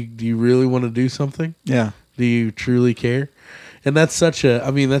 Do you really want to do something? Yeah. Do you truly care?" And that's that's kind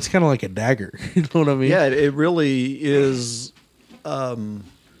of like a dagger. You know what I mean? Yeah, it really is.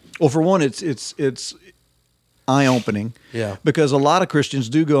 Well, for one, it's eye-opening. Yeah. Because a lot of Christians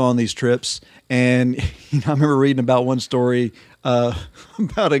do go on these trips, and I remember reading about one story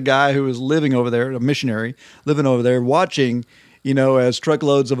about a guy who was living over there, a missionary living over there, watching, as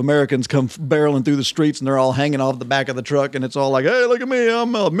truckloads of Americans come barreling through the streets, and they're all hanging off the back of the truck, and it's all like, "Hey, look at me!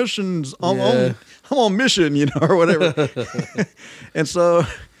 I'm on mission, or whatever." And so,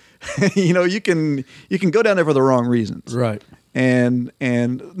 you can go down there for the wrong reasons, Right. And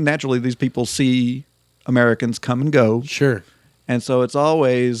naturally, these people see Americans come and go, Sure. and so it's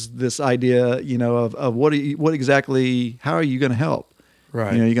always this idea, of what exactly, how are you going to help?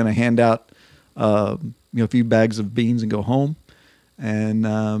 Right. You're going to hand out, a few bags of beans and go home. And,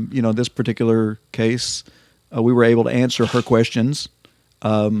 this particular case, we were able to answer her questions.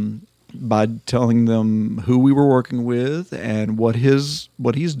 by telling them who we were working with and what he's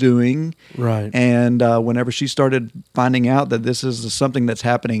doing. Right. And whenever she started finding out that this is something that's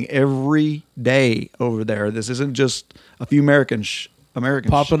happening every day over there, this isn't just a few Americans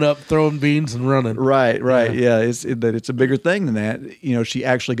Popping up, throwing beans, and running. Right. Yeah, it's a bigger thing than that. You know, she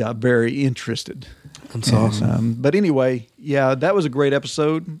actually got very interested. That's awesome. But anyway, yeah, that was a great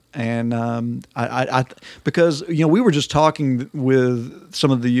episode, and I because we were just talking with some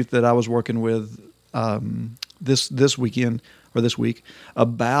of the youth that I was working with this weekend or this week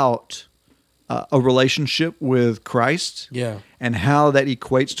about a relationship with Christ, Yeah. and how that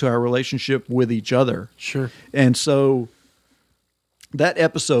equates to our relationship with each other. Sure. And so that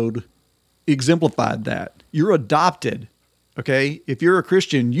episode exemplified that. You're adopted. Okay, if you're a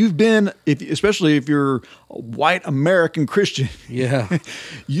Christian, you've been, especially if you're a white American Christian, Yeah.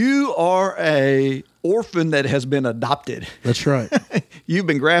 you are a orphan that has been adopted. That's right. You've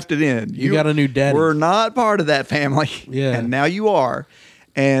been grafted in. You got a new daddy. We're not part of that family. Yeah. And now you are.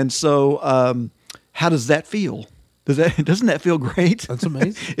 And so, how does that feel? Doesn't that feel great? That's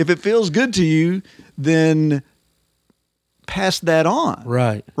amazing. If it feels good to you, then pass that on.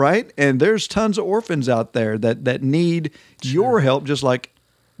 Right. Right? And there's tons of orphans out there that need your help just like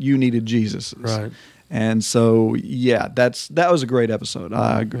you needed Jesus. Right. And so, yeah, that was a great episode.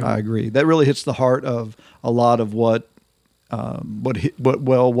 I agree. That really hits the heart of a lot of what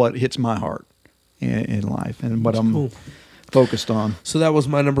hits my heart in life and what I'm cool. focused on. So that was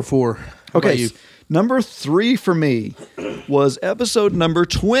my number 4. How about Okay, you? number 3 for me was episode number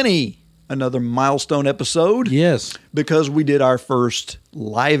 20. Another milestone episode. Yes. Because we did our first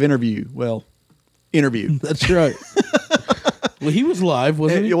live interview. Well, interview. That's right. Well, he was live,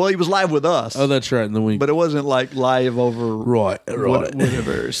 wasn't he? Well, he was live with us. Oh, that's right. In the week. But it wasn't like live over Right.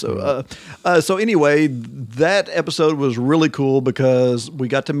 whatever. So, so anyway, that episode was really cool because we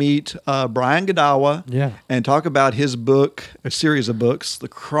got to meet Brian Godawa, Yeah. and talk about his book, a series of books, The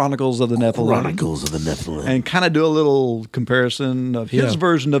Chronicles of the Nephilim, Chronicles of the Nephilim. and kind of do a little comparison of his Yeah.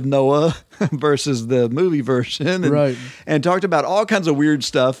 version of Noah versus the movie version, and, Right. and talked about all kinds of weird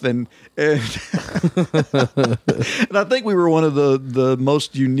stuff, and and I think we were one of the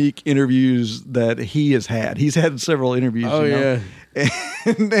most unique interviews that he has had. He's had several interviews. Oh, yeah,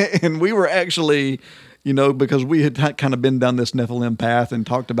 and we were actually, because we had kind of been down this Nephilim path and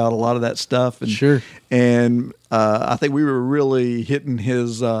talked about a lot of that stuff, and Sure. and I think we were really hitting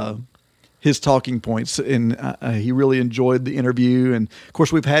his talking points, and he really enjoyed the interview. And of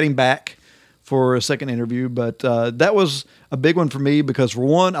course, we've had him back for a second interview, but that was a big one for me because, for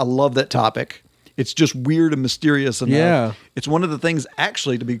one, I love that topic. It's just weird and mysterious enough. Yeah. It's one of the things,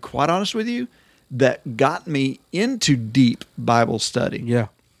 actually, to be quite honest with you, that got me into deep Bible study. Yeah.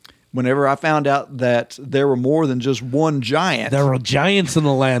 Whenever I found out that there were more than just one giant. There were giants in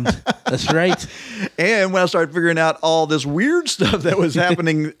the land. That's right. And when I started figuring out all this weird stuff that was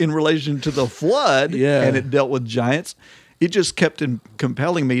happening in relation to the flood, Yeah. and it dealt with giants, it just kept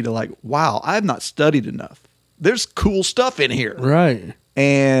compelling me to wow, I have not studied enough. There's cool stuff in here. Right.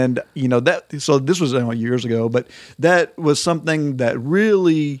 And, so this was years ago, but that was something that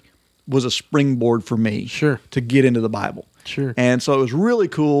really was a springboard for me Sure. to get into the Bible. Sure. And so it was really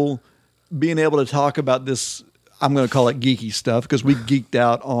cool being able to talk about this, I'm going to call it geeky stuff, because we geeked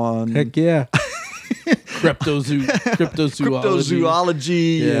out on Heck yeah. Cryptozoology.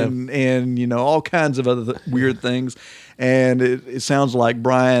 cryptozoology Yeah. and all kinds of other weird things. And it sounds like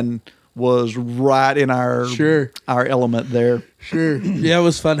Brian was right in our Sure. our element there. Sure. Yeah, it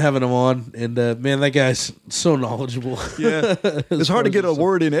was fun having him on. And, man, that guy's so knowledgeable. Yeah, it's hard to get a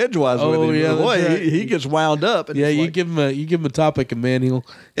word in edgewise Oh, with him. yeah, Boy, that's right. he gets wound up. And Yeah, it's you like, give him a topic, and man, he'll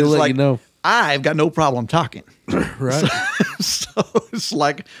it's let like, you know. I've got no problem talking. Right. So it's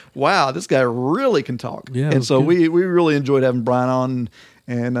like, wow, this guy really can talk. Yeah, and that's so good. we really enjoyed having Brian on,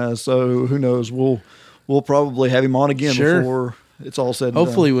 and so who knows, we'll probably have him on again Sure. before it's all said. And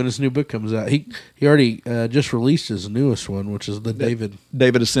Hopefully, when his new book comes out, he already just released his newest one, which is the done. David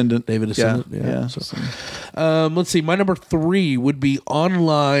David Ascendant. Ascendant. Yeah. So, let's see. My number 3 would be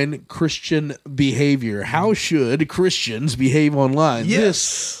online Christian behavior. How should Christians behave online? Yes.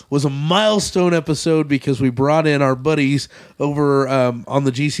 This was a milestone episode because we brought in our buddies over on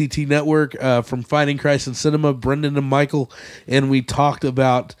the GCT network from Finding Christ in Cinema, Brendan and Michael, and we talked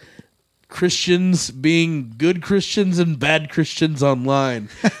about Christians being good Christians and bad Christians online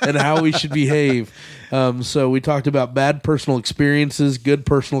and how we should behave. So we talked about bad personal experiences, good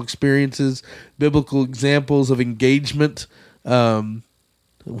personal experiences, biblical examples of engagement.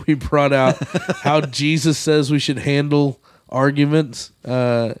 We brought out how Jesus says we should handle arguments,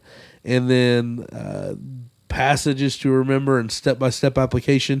 and then passages to remember and step-by-step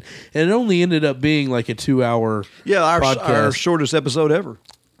application. And it only ended up being like a 2-hour our podcast. shortest episode ever.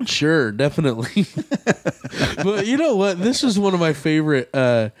 Sure, definitely. But you know what? This is one of my favorite.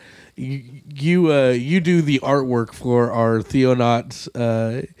 You do the artwork for our Theonauts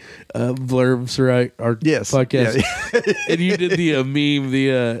blurbs, right? Our podcast, and you did the meme,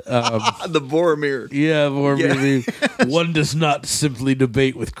 the Boromir. Yeah, Boromir meme. One does not simply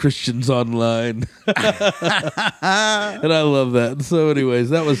debate with Christians online, and I love that. So,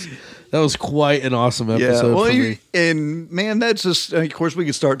 anyways, that was quite an awesome episode for me. And man, that's just, of course, we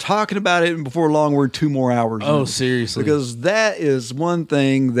could start talking about it, and before long, we're 2 more hours. Oh, in. seriously. Because that is one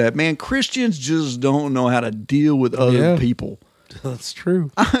thing that, man, Christians just don't know how to deal with other people. That's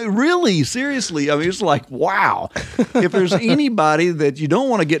true. Really, seriously. I mean, it's like, wow. If there's anybody that you don't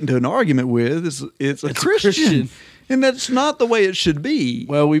want to get into an argument with, it's a Christian. And that's not the way it should be.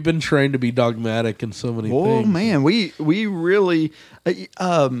 Well, we've been trained to be dogmatic in so many things. Oh, man, we really...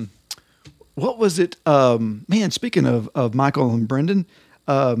 what was it? Man, speaking of Michael and Brendan,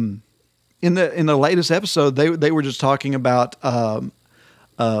 in the latest episode, they were just talking about a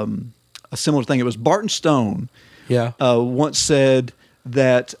similar thing. It was Barton Stone. Yeah. Once said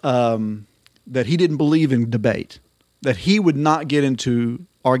that that he didn't believe in debate, that he would not get into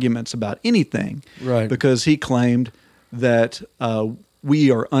arguments about anything, right? Because he claimed that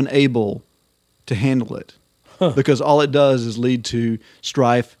we are unable to handle it, because all it does is lead to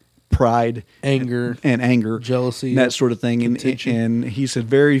strife, pride, anger, and anger, jealousy, and that sort of thing. And he said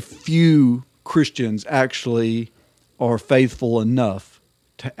very few Christians actually are faithful enough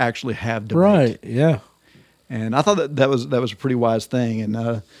to actually have debate. Right? Yeah. And I thought that was a pretty wise thing,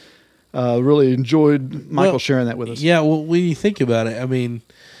 and really enjoyed Michael sharing that with us. Yeah. Well, when you think about it, I mean,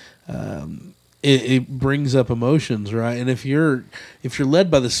 it brings up emotions, right? And if you're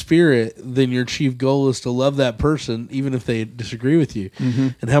led by the Spirit, then your chief goal is to love that person, even if they disagree with you. Mm-hmm.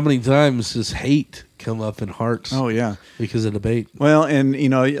 And how many times does hate come up in hearts? Oh, yeah, because of debate. Well, and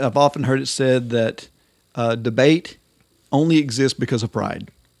I've often heard it said that debate only exists because of pride.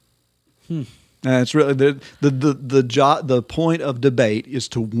 And it's really the point of debate is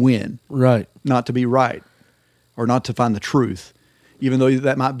to win, right? Not to be right, or not to find the truth. Even though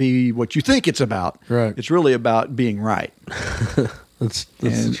that might be what you think it's about, right? It's really about being right. that's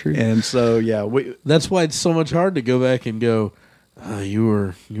true. And so, yeah, that's why it's so much hard to go back and go, you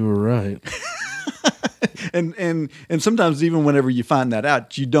were right. and sometimes even whenever you find that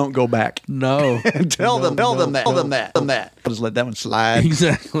out, you don't go back. No, and tell them that. I'll just let that one slide.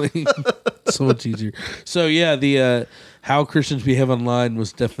 Exactly. So much easier. So yeah, the How Christians Behave Online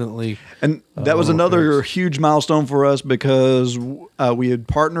was definitely, and that was another huge milestone for us, because we had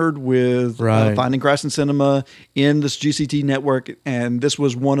partnered with Finding Christ in Cinema in this GCT network, and this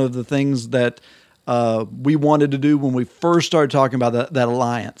was one of the things that we wanted to do when we first started talking about that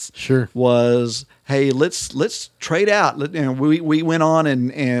alliance. Sure, was, hey, let's trade out. We went on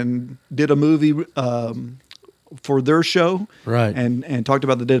and did a movie for their show, right? And talked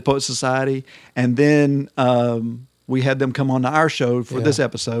about the Dead Poets Society, and then we had them come on to our show for this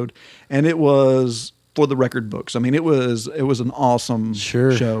episode, and it was for the record books. I mean, it was an awesome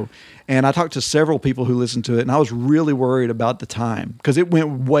show. And I talked to several people who listened to it, and I was really worried about the time, because it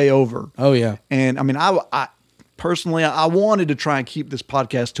went way over. Oh yeah. And I mean, I personally, I wanted to try and keep this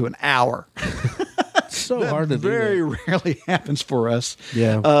podcast to an hour. It's so hard to do. Very rarely happens for us.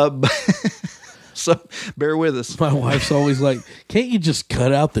 Yeah. So bear with us. My wife's always like, can't you just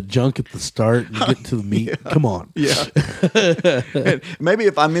cut out the junk at the start and get to the meat? Yeah. Come on. Yeah. Maybe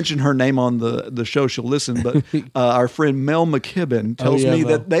if I mention her name on the show, she'll listen. But our friend Mel McKibben tells me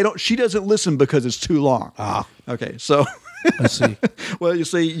that she doesn't listen because it's too long. Ah. Okay. So I see. Well, you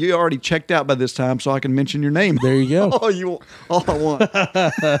see, you already checked out by this time, so I can mention your name. There you go. all I want.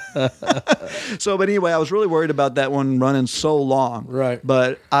 So, but anyway, I was really worried about that one running so long. Right.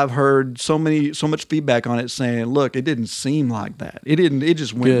 But I've heard so much feedback on it saying, look, it didn't seem like that. It didn't. It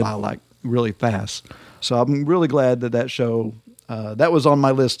just went by like really fast. So I'm really glad that show, that was on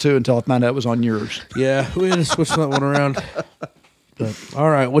my list too, until I found out it was on yours. Yeah, we had to switch that one around. But, all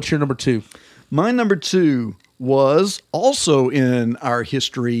right, what's your number 2? My number 2 was also in our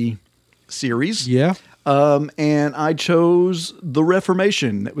history series. Yeah. And I chose The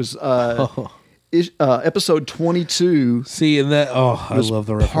Reformation. It was episode 22. See, and that, I love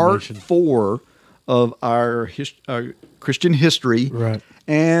The Reformation. Part 4 of our Christian history. Right.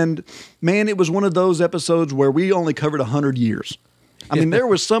 And man, it was one of those episodes where we only covered 100 years. I mean, there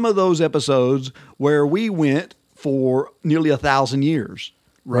were some of those episodes where we went for nearly 1,000 years.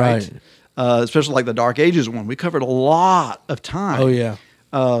 Right. Especially like the Dark Ages one. We covered a lot of time. Oh, yeah.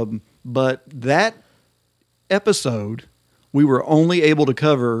 But that episode, we were only able to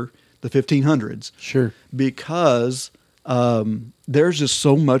cover the 1500s Sure. because there's just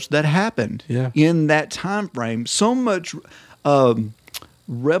so much that happened in that time frame. So much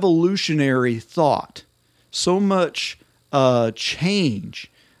revolutionary thought, so much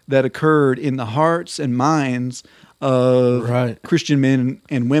change that occurred in the hearts and minds of Christian men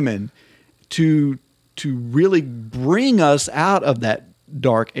and women to really bring us out of that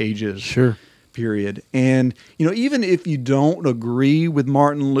dark ages period. And even if you don't agree with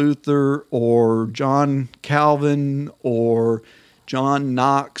Martin Luther or John Calvin or John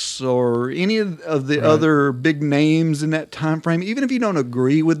Knox or any of the other big names in that time frame, even if you don't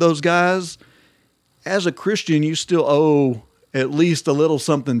agree with those guys, as a Christian you still owe at least a little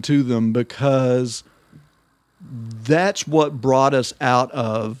something to them, because that's what brought us out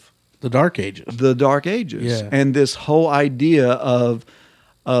of the Dark Ages. Yeah. And this whole idea of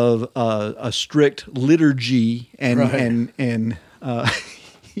a strict liturgy and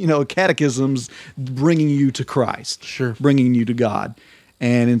catechisms bringing you to Christ, bringing you to God,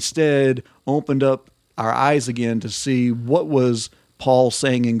 and instead opened up our eyes again to see what was Paul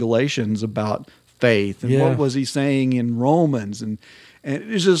saying in Galatians about faith, and what was he saying in Romans, and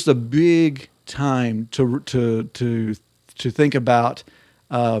it's just a big time to think about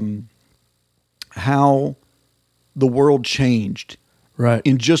how the world changed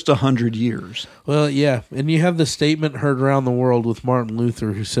in just 100 years. Well, yeah, and you have the statement heard around the world with Martin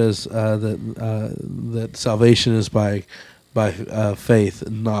Luther, who says that salvation is by faith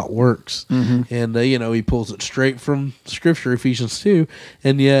and not works. And he pulls it straight from Scripture, Ephesians 2,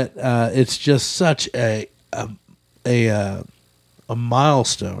 and yet it's just such a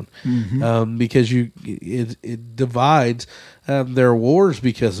milestone because it divides. There are wars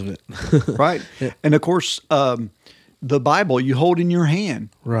because of it. Right. And of course, the Bible you hold in your hand.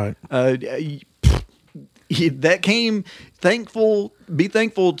 Right. That came be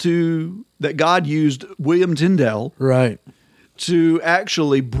thankful to that God used William Tyndale. Right. To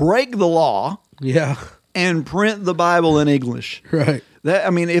actually break the law. Yeah. And print the Bible in English. Right.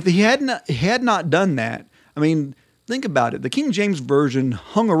 If he had not done that, think about it. The King James Version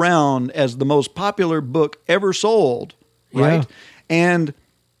hung around as the most popular book ever sold, right? Yeah. And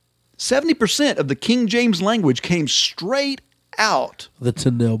 70% of the King James language came straight out the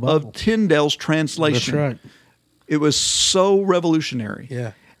Tyndale Bible. Of Tyndale's translation. That's right. It was so revolutionary.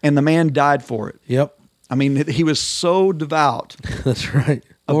 Yeah. And the man died for it. Yep. He was so devout. That's right.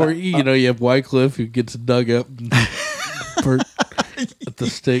 Or, you have Wycliffe who gets dug up and burnt at the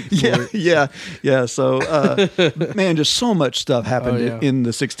stake for it. Yeah. So, man, just so much stuff happened in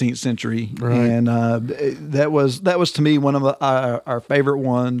the 16th century. Right. And that was to me one of our favorite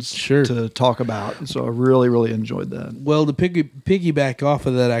ones to talk about. So I really, really enjoyed that. Well, to piggyback off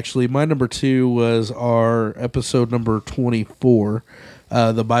of that, actually, my number 2 was our episode number 24,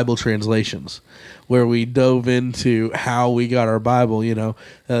 the Bible translations, where we dove into how we got our Bible.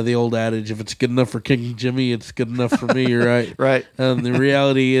 The old adage, if it's good enough for King Jimmy, it's good enough for me, right? Right. The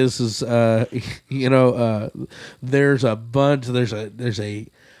reality is there's a bunch, there's a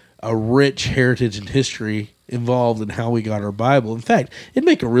rich heritage and history involved in how we got our Bible. In fact, it'd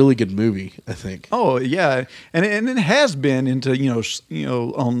make a really good movie, I think. Oh yeah, and it has been into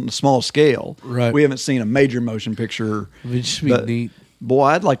on a small scale. Right. We haven't seen a major motion picture. It should be neat. Boy,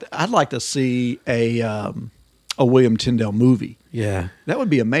 I'd like to see a William Tyndale movie. Yeah, that would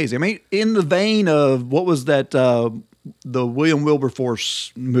be amazing. In the vein of what was that the William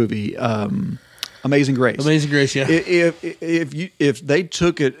Wilberforce movie, Amazing Grace. Amazing Grace, yeah. If they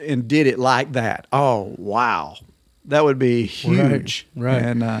took it and did it like that, oh wow, that would be huge. Right.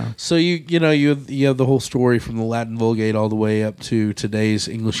 And so you have the whole story from the Latin Vulgate all the way up to today's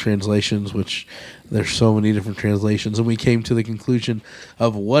English translations, which there's so many different translations, and we came to the conclusion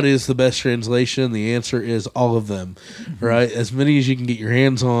of what is the best translation. The answer is all of them, right? As many as you can get your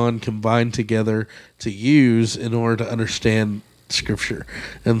hands on, combined together to use in order to understand Scripture.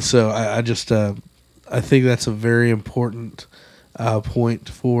 And so I think that's a very important point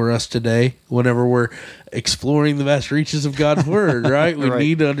for us today whenever we're exploring the vast reaches of God's Word, right? We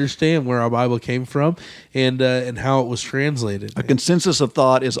need to understand where our Bible came from and how it was translated. A consensus of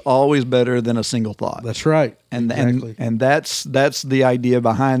thought is always better than a single thought. That's right. Exactly. And that's the idea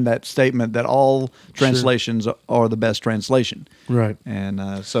behind that statement, that all translations are the best translation. Right.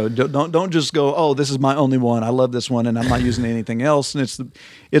 And so don't just go, oh, this is my only one. I love this one, and I'm not using anything else. And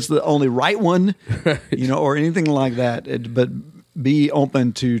it's the only right one, right. Or anything like that. But be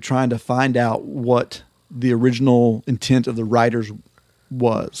open to trying to find out what the original intent of the writers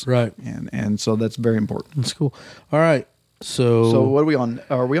was. Right. And so that's very important. That's cool. All right. So what are we on?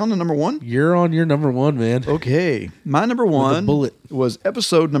 Are we on the number one? You're on your number one, man. Okay. My number one bullet. was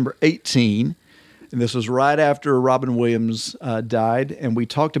episode number 18. And this was right after Robin Williams died. And we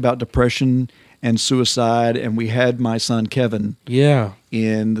talked about depression and suicide. And we had my son, Kevin, Yeah.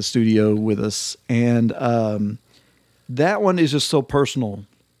 in the studio with us. And that one is just so personal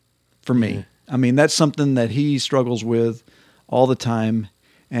for me. Yeah. I mean, that's something that he struggles with all the time.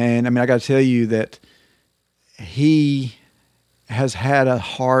 And I mean, I got to tell you that he has had a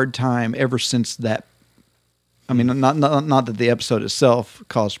hard time ever since that. I mean, not that the episode itself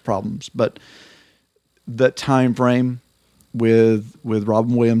caused problems, but that time frame with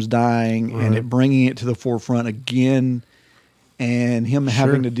Robin Williams dying and it bringing it to the forefront again, and him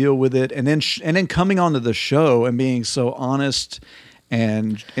having to deal with it, and then coming onto the show and being so honest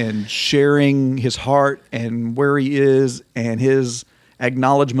and sharing his heart and where he is and his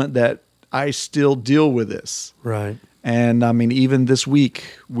acknowledgement that I still deal with this. Right. And I mean, even this week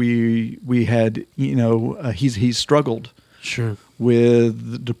we had, he's struggled Sure.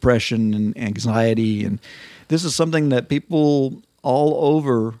 with depression and anxiety, and this is something that people all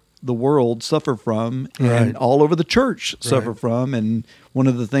over the world suffer from, and Right. all over the church suffer from. And one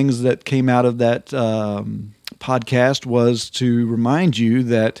of the things that came out of that podcast was to remind you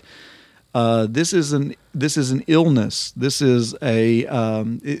that this is an illness. This is it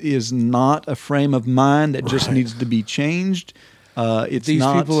is not a frame of mind that just needs to be changed. These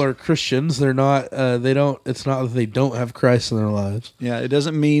people are Christians. They're not. They don't. It's not that they don't have Christ in their lives. Yeah, it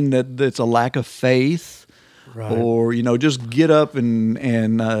doesn't mean that it's a lack of faith, Right. or just get up and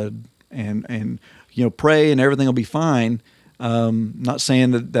pray and everything will be fine. Not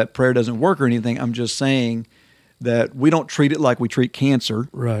saying that prayer doesn't work or anything. I'm just saying that we don't treat it like we treat cancer.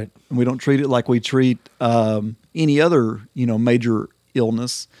 Right. And we don't treat it like we treat any other, major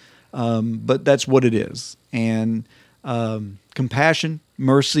illness. But that's what it is. And compassion,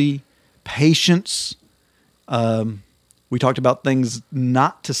 mercy, patience. We talked about things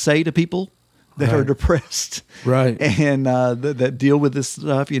not to say to people that are depressed. Right. And that deal with this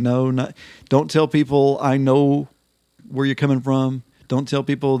stuff, don't tell people I know where you're coming from. Don't tell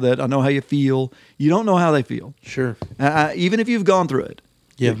people that I know how you feel. You don't know how they feel. Sure. Even if you've gone through it.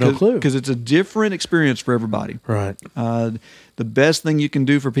 You have no clue. Because it's a different experience for everybody. Right. The best thing you can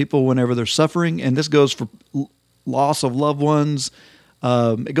do for people whenever they're suffering, and this goes for loss of loved ones,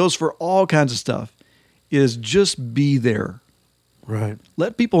 it goes for all kinds of stuff, is just be there. Right.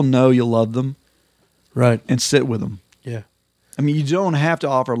 Let people know you love them. Right. And sit with them. Yeah. I mean, you don't have to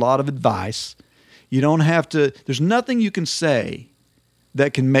offer a lot of advice. You don't have to, there's nothing you can say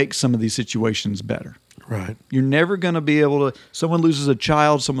that can make some of these situations better. Right. You're never going to be able to, someone loses a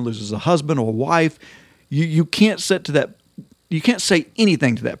child, someone loses a husband or a wife. You can't you can't say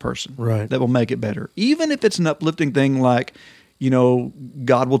anything to that person that will make it better. Even if it's an uplifting thing like,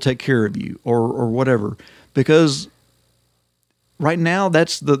 God will take care of you or whatever. Because right now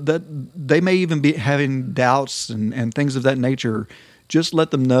they may even be having doubts and things of that nature. Just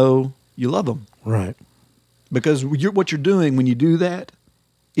let them know you love them. Right. Because what you're doing when you do that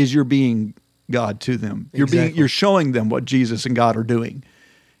is you're being God to them. You're showing them what Jesus and God are doing.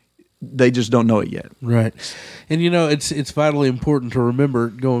 They just don't know it yet. Right. And it's vitally important to remember,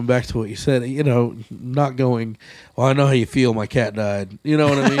 going back to what you said, not going, well, I know how you feel, my cat died. You know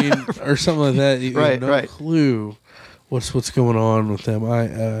what I mean? Or something like that. You have no clue what's going on with them.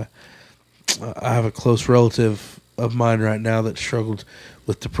 I have a close relative of mine right now that struggled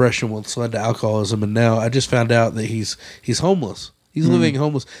with depression, which led to alcoholism, and now I just found out that he's homeless. He's living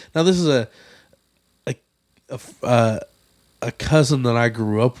homeless. Now this is a cousin that I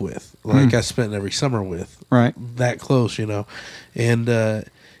grew up with, like I spent every summer with, right? That close, and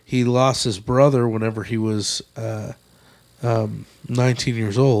he lost his brother whenever he was 19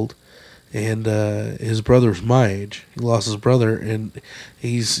 years old, and his brother's my age. He lost his brother, and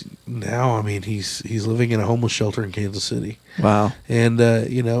he's now, he's living in a homeless shelter in Kansas City. Wow. And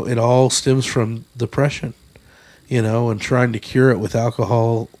it all stems from depression, and trying to cure it with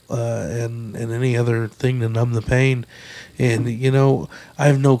alcohol and any other thing to numb the pain. And I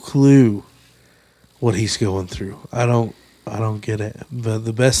have no clue what he's going through. I don't get it. But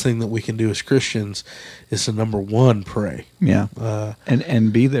the best thing that we can do as Christians is to, number one, pray. Yeah.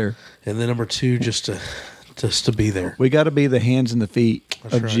 And be there. And then number two, just to be there. We got to be the hands and the feet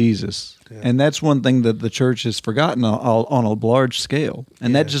of Jesus. Yeah. And that's one thing that the church has forgotten on a large scale.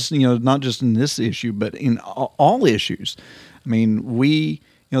 And that just, not just in this issue, but in all issues. I mean,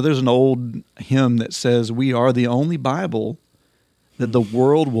 there's an old hymn that says, we are the only Bible that the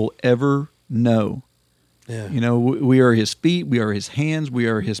world will ever know. Yeah. We are his feet, we are his hands, we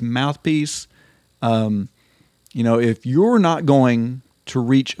are his mouthpiece. if you're not going to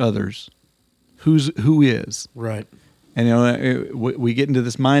reach others, who is? Right. And we get into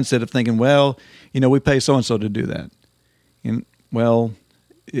this mindset of thinking, well, we pay so and so to do that, and well,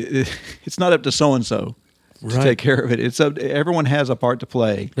 it's not up to so and so to take care of it. It's everyone has a part to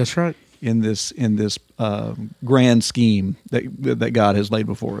play. That's right. In this grand scheme that God has laid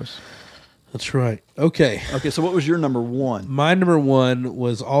before us. That's right. Okay. So what was your number one? My number one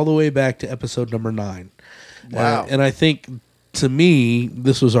was all the way back to episode number 9. Wow. And I think, to me,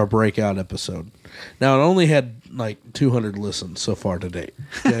 this was our breakout episode. Now, it only had like 200 listens so far to date.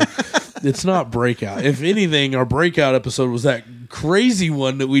 Okay? It's not breakout. If anything, our breakout episode was that crazy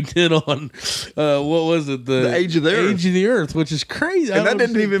one that we did on, what was it? The Age of the Earth. Age of the Earth, which is crazy. And that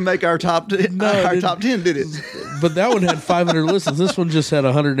didn't even make our top 10. No, top 10, did it? But that one had 500 listens. This one just had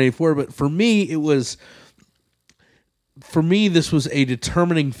 184. But for me, this was a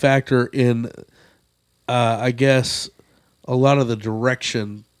determining factor in, I guess, a lot of the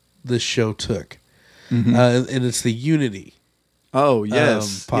direction this show took. Mm-hmm. And it's the Unity. Oh,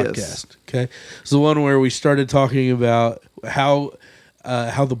 yes. Podcast. Yes. Okay. It's the one where we started talking about how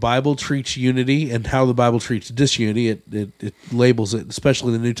the Bible treats unity and how the Bible treats disunity. It labels it,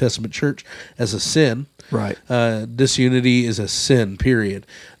 especially the New Testament church, as a sin. Right. Disunity is a sin, period.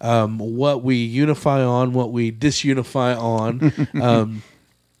 What we unify on, what we disunify on,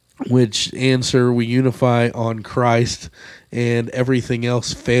 which answer we unify on Christ, and everything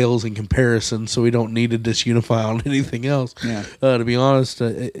else fails in comparison, so we don't need to disunify on anything else. Yeah. To be honest,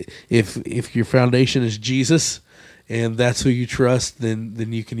 if your foundation is Jesus and that's who you trust, then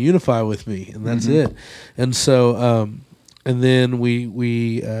you can unify with me, and that's it. And so, and then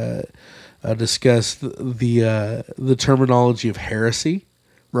we discussed the terminology of heresy,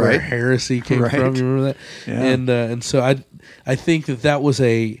 right? Where heresy came from. You remember that? Yeah. And so I think that was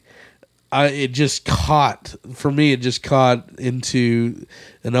it just caught into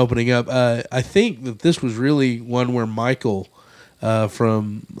an opening up. I think that this was really one where Michael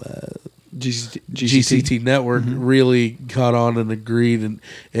from GCT Network really caught on and agreed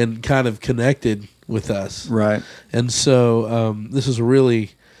and kind of connected with us. Right. And so this is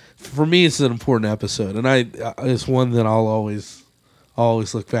really, for me, it's an important episode, and it's one that I'll always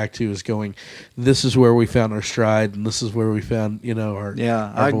look back to as going, this is where we found our stride, and this is where we found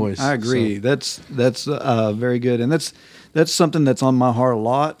our voice. I agree. So, that's very good, and that's something that's on my heart a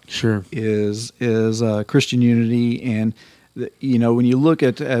lot. Sure, is Christian unity, and when you look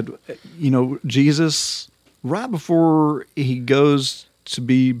at Jesus right before he goes to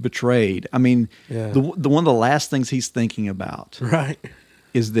be betrayed. I mean, the one of the last things he's thinking about, right,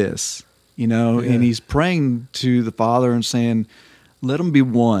 is this. And he's praying to the Father and saying, let them be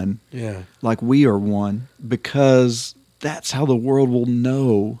one, like we are one, because that's how the world will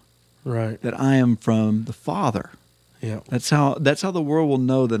know, right, that I am from the Father. Yeah, that's how the world will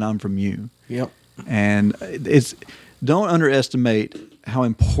know that I'm from you. Yep. And don't underestimate how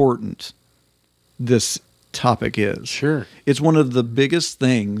important this topic is. Sure, it's one of the biggest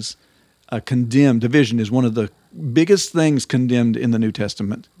things. Condemned division is one of the biggest things condemned in the New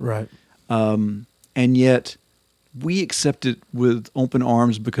Testament. Right, and yet we accept it with open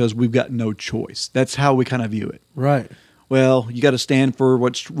arms because we've got no choice. That's how we kind of view it. Right. Well, you got to stand for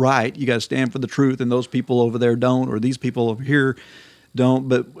what's right. You got to stand for the truth, and those people over there don't, or these people over here don't.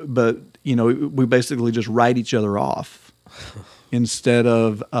 But we basically just write each other off instead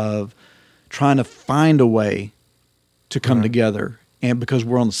of trying to find a way to come together. And because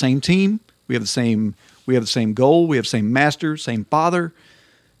we're on the same team, we have the same goal, we have the same master, same Father.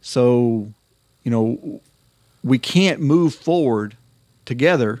 So, we can't move forward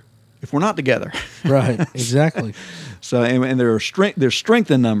together if we're not together. Right, exactly. So, and there's strength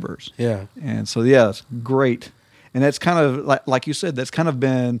in numbers. Yeah. And so, it's great. And that's kind of, like you said, that's kind of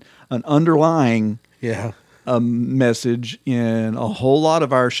been an underlying message in a whole lot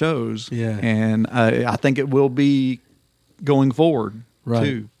of our shows. Yeah. And I think it will be going forward,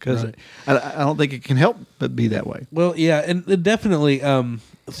 too. Because I don't think it can help but be that way. Well, yeah, and definitely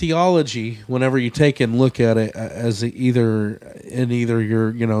theology, whenever you take and look at it as either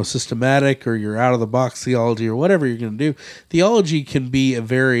your systematic or your out of the box theology or whatever you're going to do, theology can be a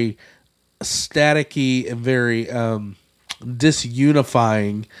very staticky and very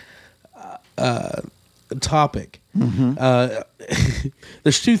disunifying topic.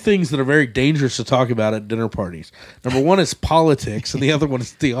 There's two things that are very dangerous to talk about at dinner parties. Number one is politics, and the other one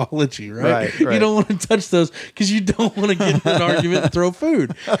is theology. Right? Right. You don't want to touch those because you don't want to get in an argument and throw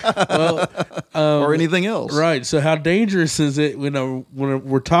food. Well, or anything else. right. So how dangerous is it when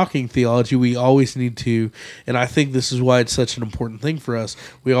we're talking theology? We always need to, and I think this is why it's such an important thing for us.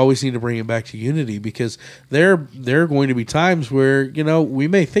 We always need to bring it back to unity, because there are going to be times where we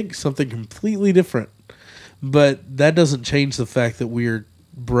may think something completely different. But that doesn't change the fact that we are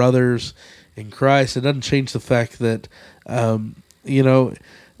brothers in Christ. It doesn't change the fact that, that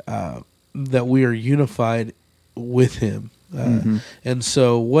we are unified with Him. And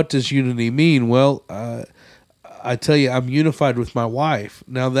so what does unity mean? Well, I tell you, I'm unified with my wife.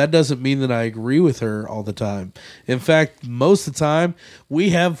 Now, that doesn't mean that I agree with her all the time. In fact, most of the time,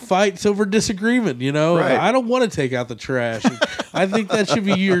 we have fights over disagreement, Right. I don't want to take out the trash. I think that should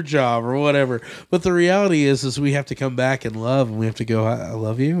be your job or whatever. But the reality is we have to come back and love, and we have to go, I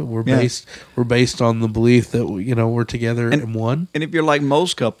love you. We're based on the belief that, we're together in one. And if you're like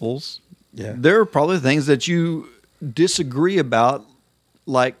most couples, there are probably things that you disagree about,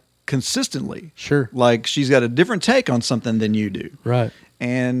 like, consistently. Sure. Like, she's got a different take on something than you do. Right.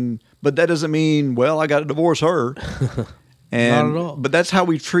 But that doesn't mean, well, I got to divorce her. And, Not at all. But that's how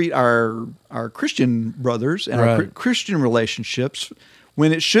we treat our Christian brothers and our Christian relationships,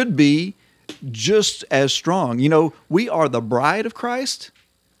 when it should be just as strong. We are the bride of Christ.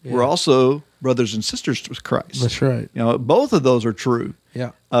 Yeah. We're also brothers and sisters with Christ. That's right. Both of those are true.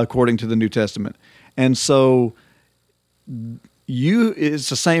 Yeah. According to the New Testament. And so it's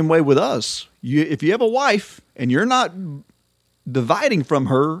the same way with us. If you have a wife and you're not dividing from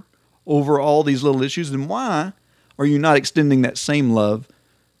her over all these little issues, then why are you not extending that same love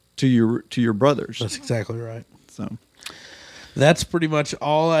to your brothers? That's exactly right. So that's pretty much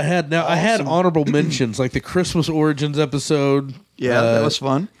all I had. Now, I had honorable mentions, like the Christmas Origins episode. Yeah, that was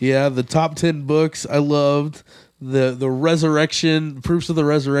fun. Yeah, the top 10 books I loved. The resurrection, proofs of the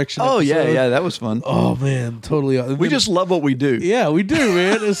resurrection. Oh, episode. yeah, that was fun. Oh, man, totally. We just love what we do. Yeah, we do,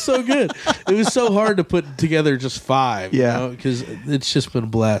 man. It's so good. It was so hard to put together just 5. Yeah, because it's just been a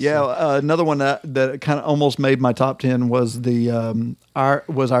blast. Yeah, another one that kind of almost made my top 10 was our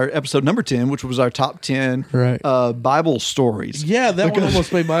episode number 10, which was our top 10 Bible stories. Yeah, that one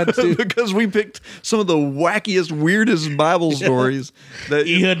almost made mine too, because we picked some of the wackiest, weirdest Bible stories. That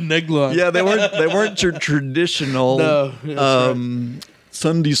Ehud and Eglon. Yeah, they weren't your traditional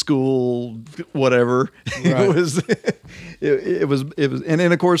Sunday school whatever. Right. It was, and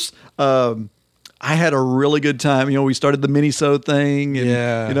then of course. I had a really good time. We started the mini-so thing,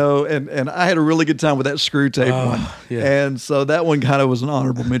 and and I had a really good time with that screw tape one. Yeah. And so that one kind of was an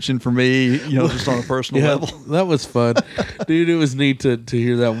honorable mention for me, just on a personal level. That was fun, dude. It was neat to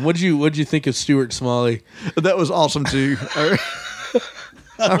hear that. What'd you think of Stuart Smalley? That was awesome too.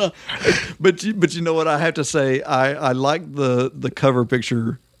 But you know what I have to say? I like the cover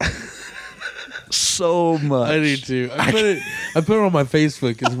picture so much. I do too. I put it on my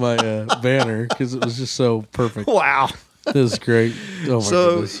Facebook as my banner because it was just so perfect. Wow, it was great. Oh my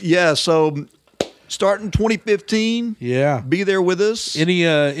goodness. So starting 2015. Yeah, be there with us. Any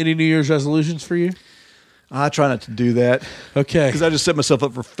New Year's resolutions for you? I try not to do that. Okay, because I just set myself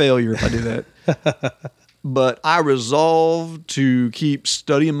up for failure if I do that. But I resolve to keep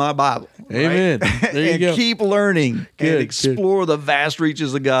studying my Bible. Amen. Right? There you go. Keep learning and explore the vast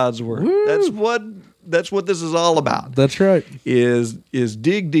reaches of God's Word. Woo. That's what this is all about. That's right. Is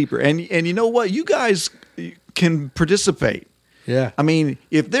dig deeper. And you know what? You guys can participate. Yeah. I mean,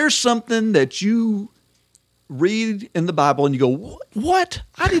 if there's something that you read in the Bible and you go, what?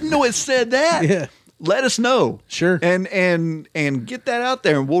 I didn't know it said that. Yeah. Let us know. Sure. And get that out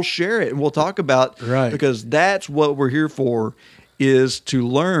there, and we'll share it, and we'll talk about right, because that's what we're here for, is to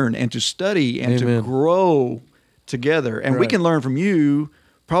learn and to study and to grow together. And we can learn from you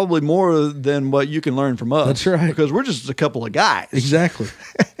probably more than what you can learn from us. That's right. Because we're just a couple of guys. Exactly.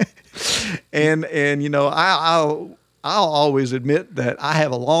 and I'll always admit that I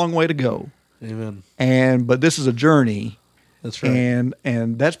have a long way to go. Amen. But this is a journey. That's right.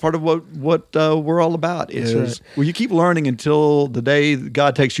 And that's part of what we're all about is well, you keep learning until the day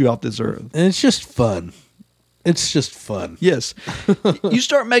God takes you off this earth. And it's just fun. It's just fun. Yes. You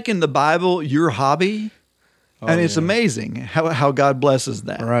start making the Bible your hobby, and it's amazing how God blesses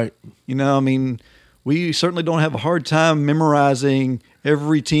that. Right. I mean, we certainly don't have a hard time memorizing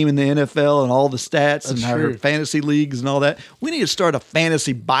every team in the NFL and all the stats and our fantasy leagues and all that. We need to start a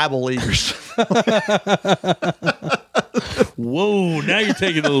fantasy Bible league or something. Whoa, now you're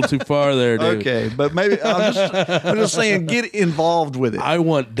taking it a little too far there, David. Okay, but maybe I'm just saying, get involved with it. I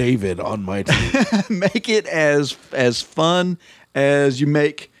want David on my team. Make it as fun as you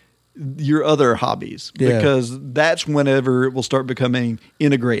make your other hobbies, Yeah. because that's whenever it will start becoming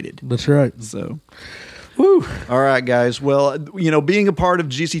integrated. That's right. So, Woo. all right, guys. Well, being a part of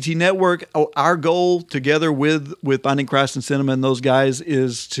GCT Network, our goal together with Finding Christ in Cinema and those guys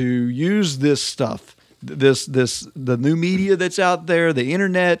is to use this stuff, the new media that's out there, the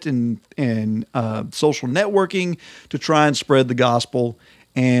internet and social networking, to try and spread the gospel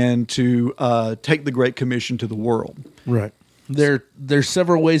and to take the Great Commission to the world. Right. There's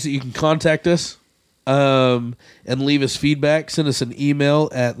several ways that you can contact us and leave us feedback. Send us an email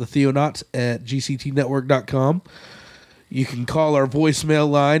at thetheonauts@gctnetwork.com. You can call our voicemail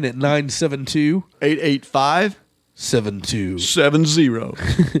line at 885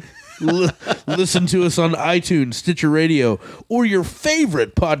 972-7270. Listen to us on iTunes, Stitcher Radio, or your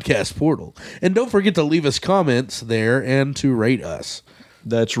favorite podcast portal. And don't forget to leave us comments there and to rate us.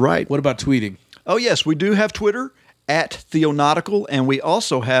 That's right. What about tweeting? Oh, yes, we do have Twitter at Theonautical, and we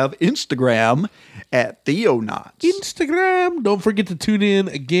also have Instagram at Theonauts. Instagram. Don't forget to tune in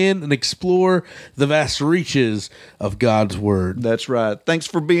again and explore the vast reaches of God's Word. That's right. Thanks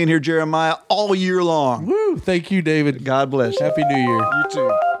for being here, Jeremiah, all year long. Woo! Thank you, David. God bless you. Happy New Year. You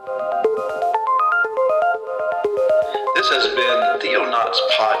too. This has been Theonauts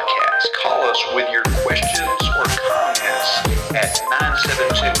Podcast. Call us with your questions or comments at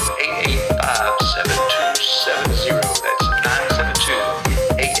 972-885-7270. That's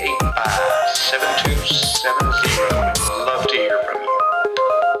 972-885-7270. Love to hear from you.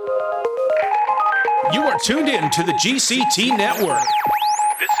 You are tuned in to the GCT Network.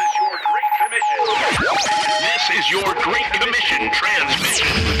 This is your Great Commission. This is your Great Commission transmission.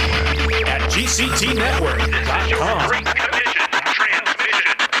 At GCTNetwork.com. Great Commission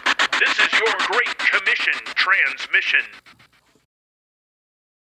transmission. This is your Great Commission transmission.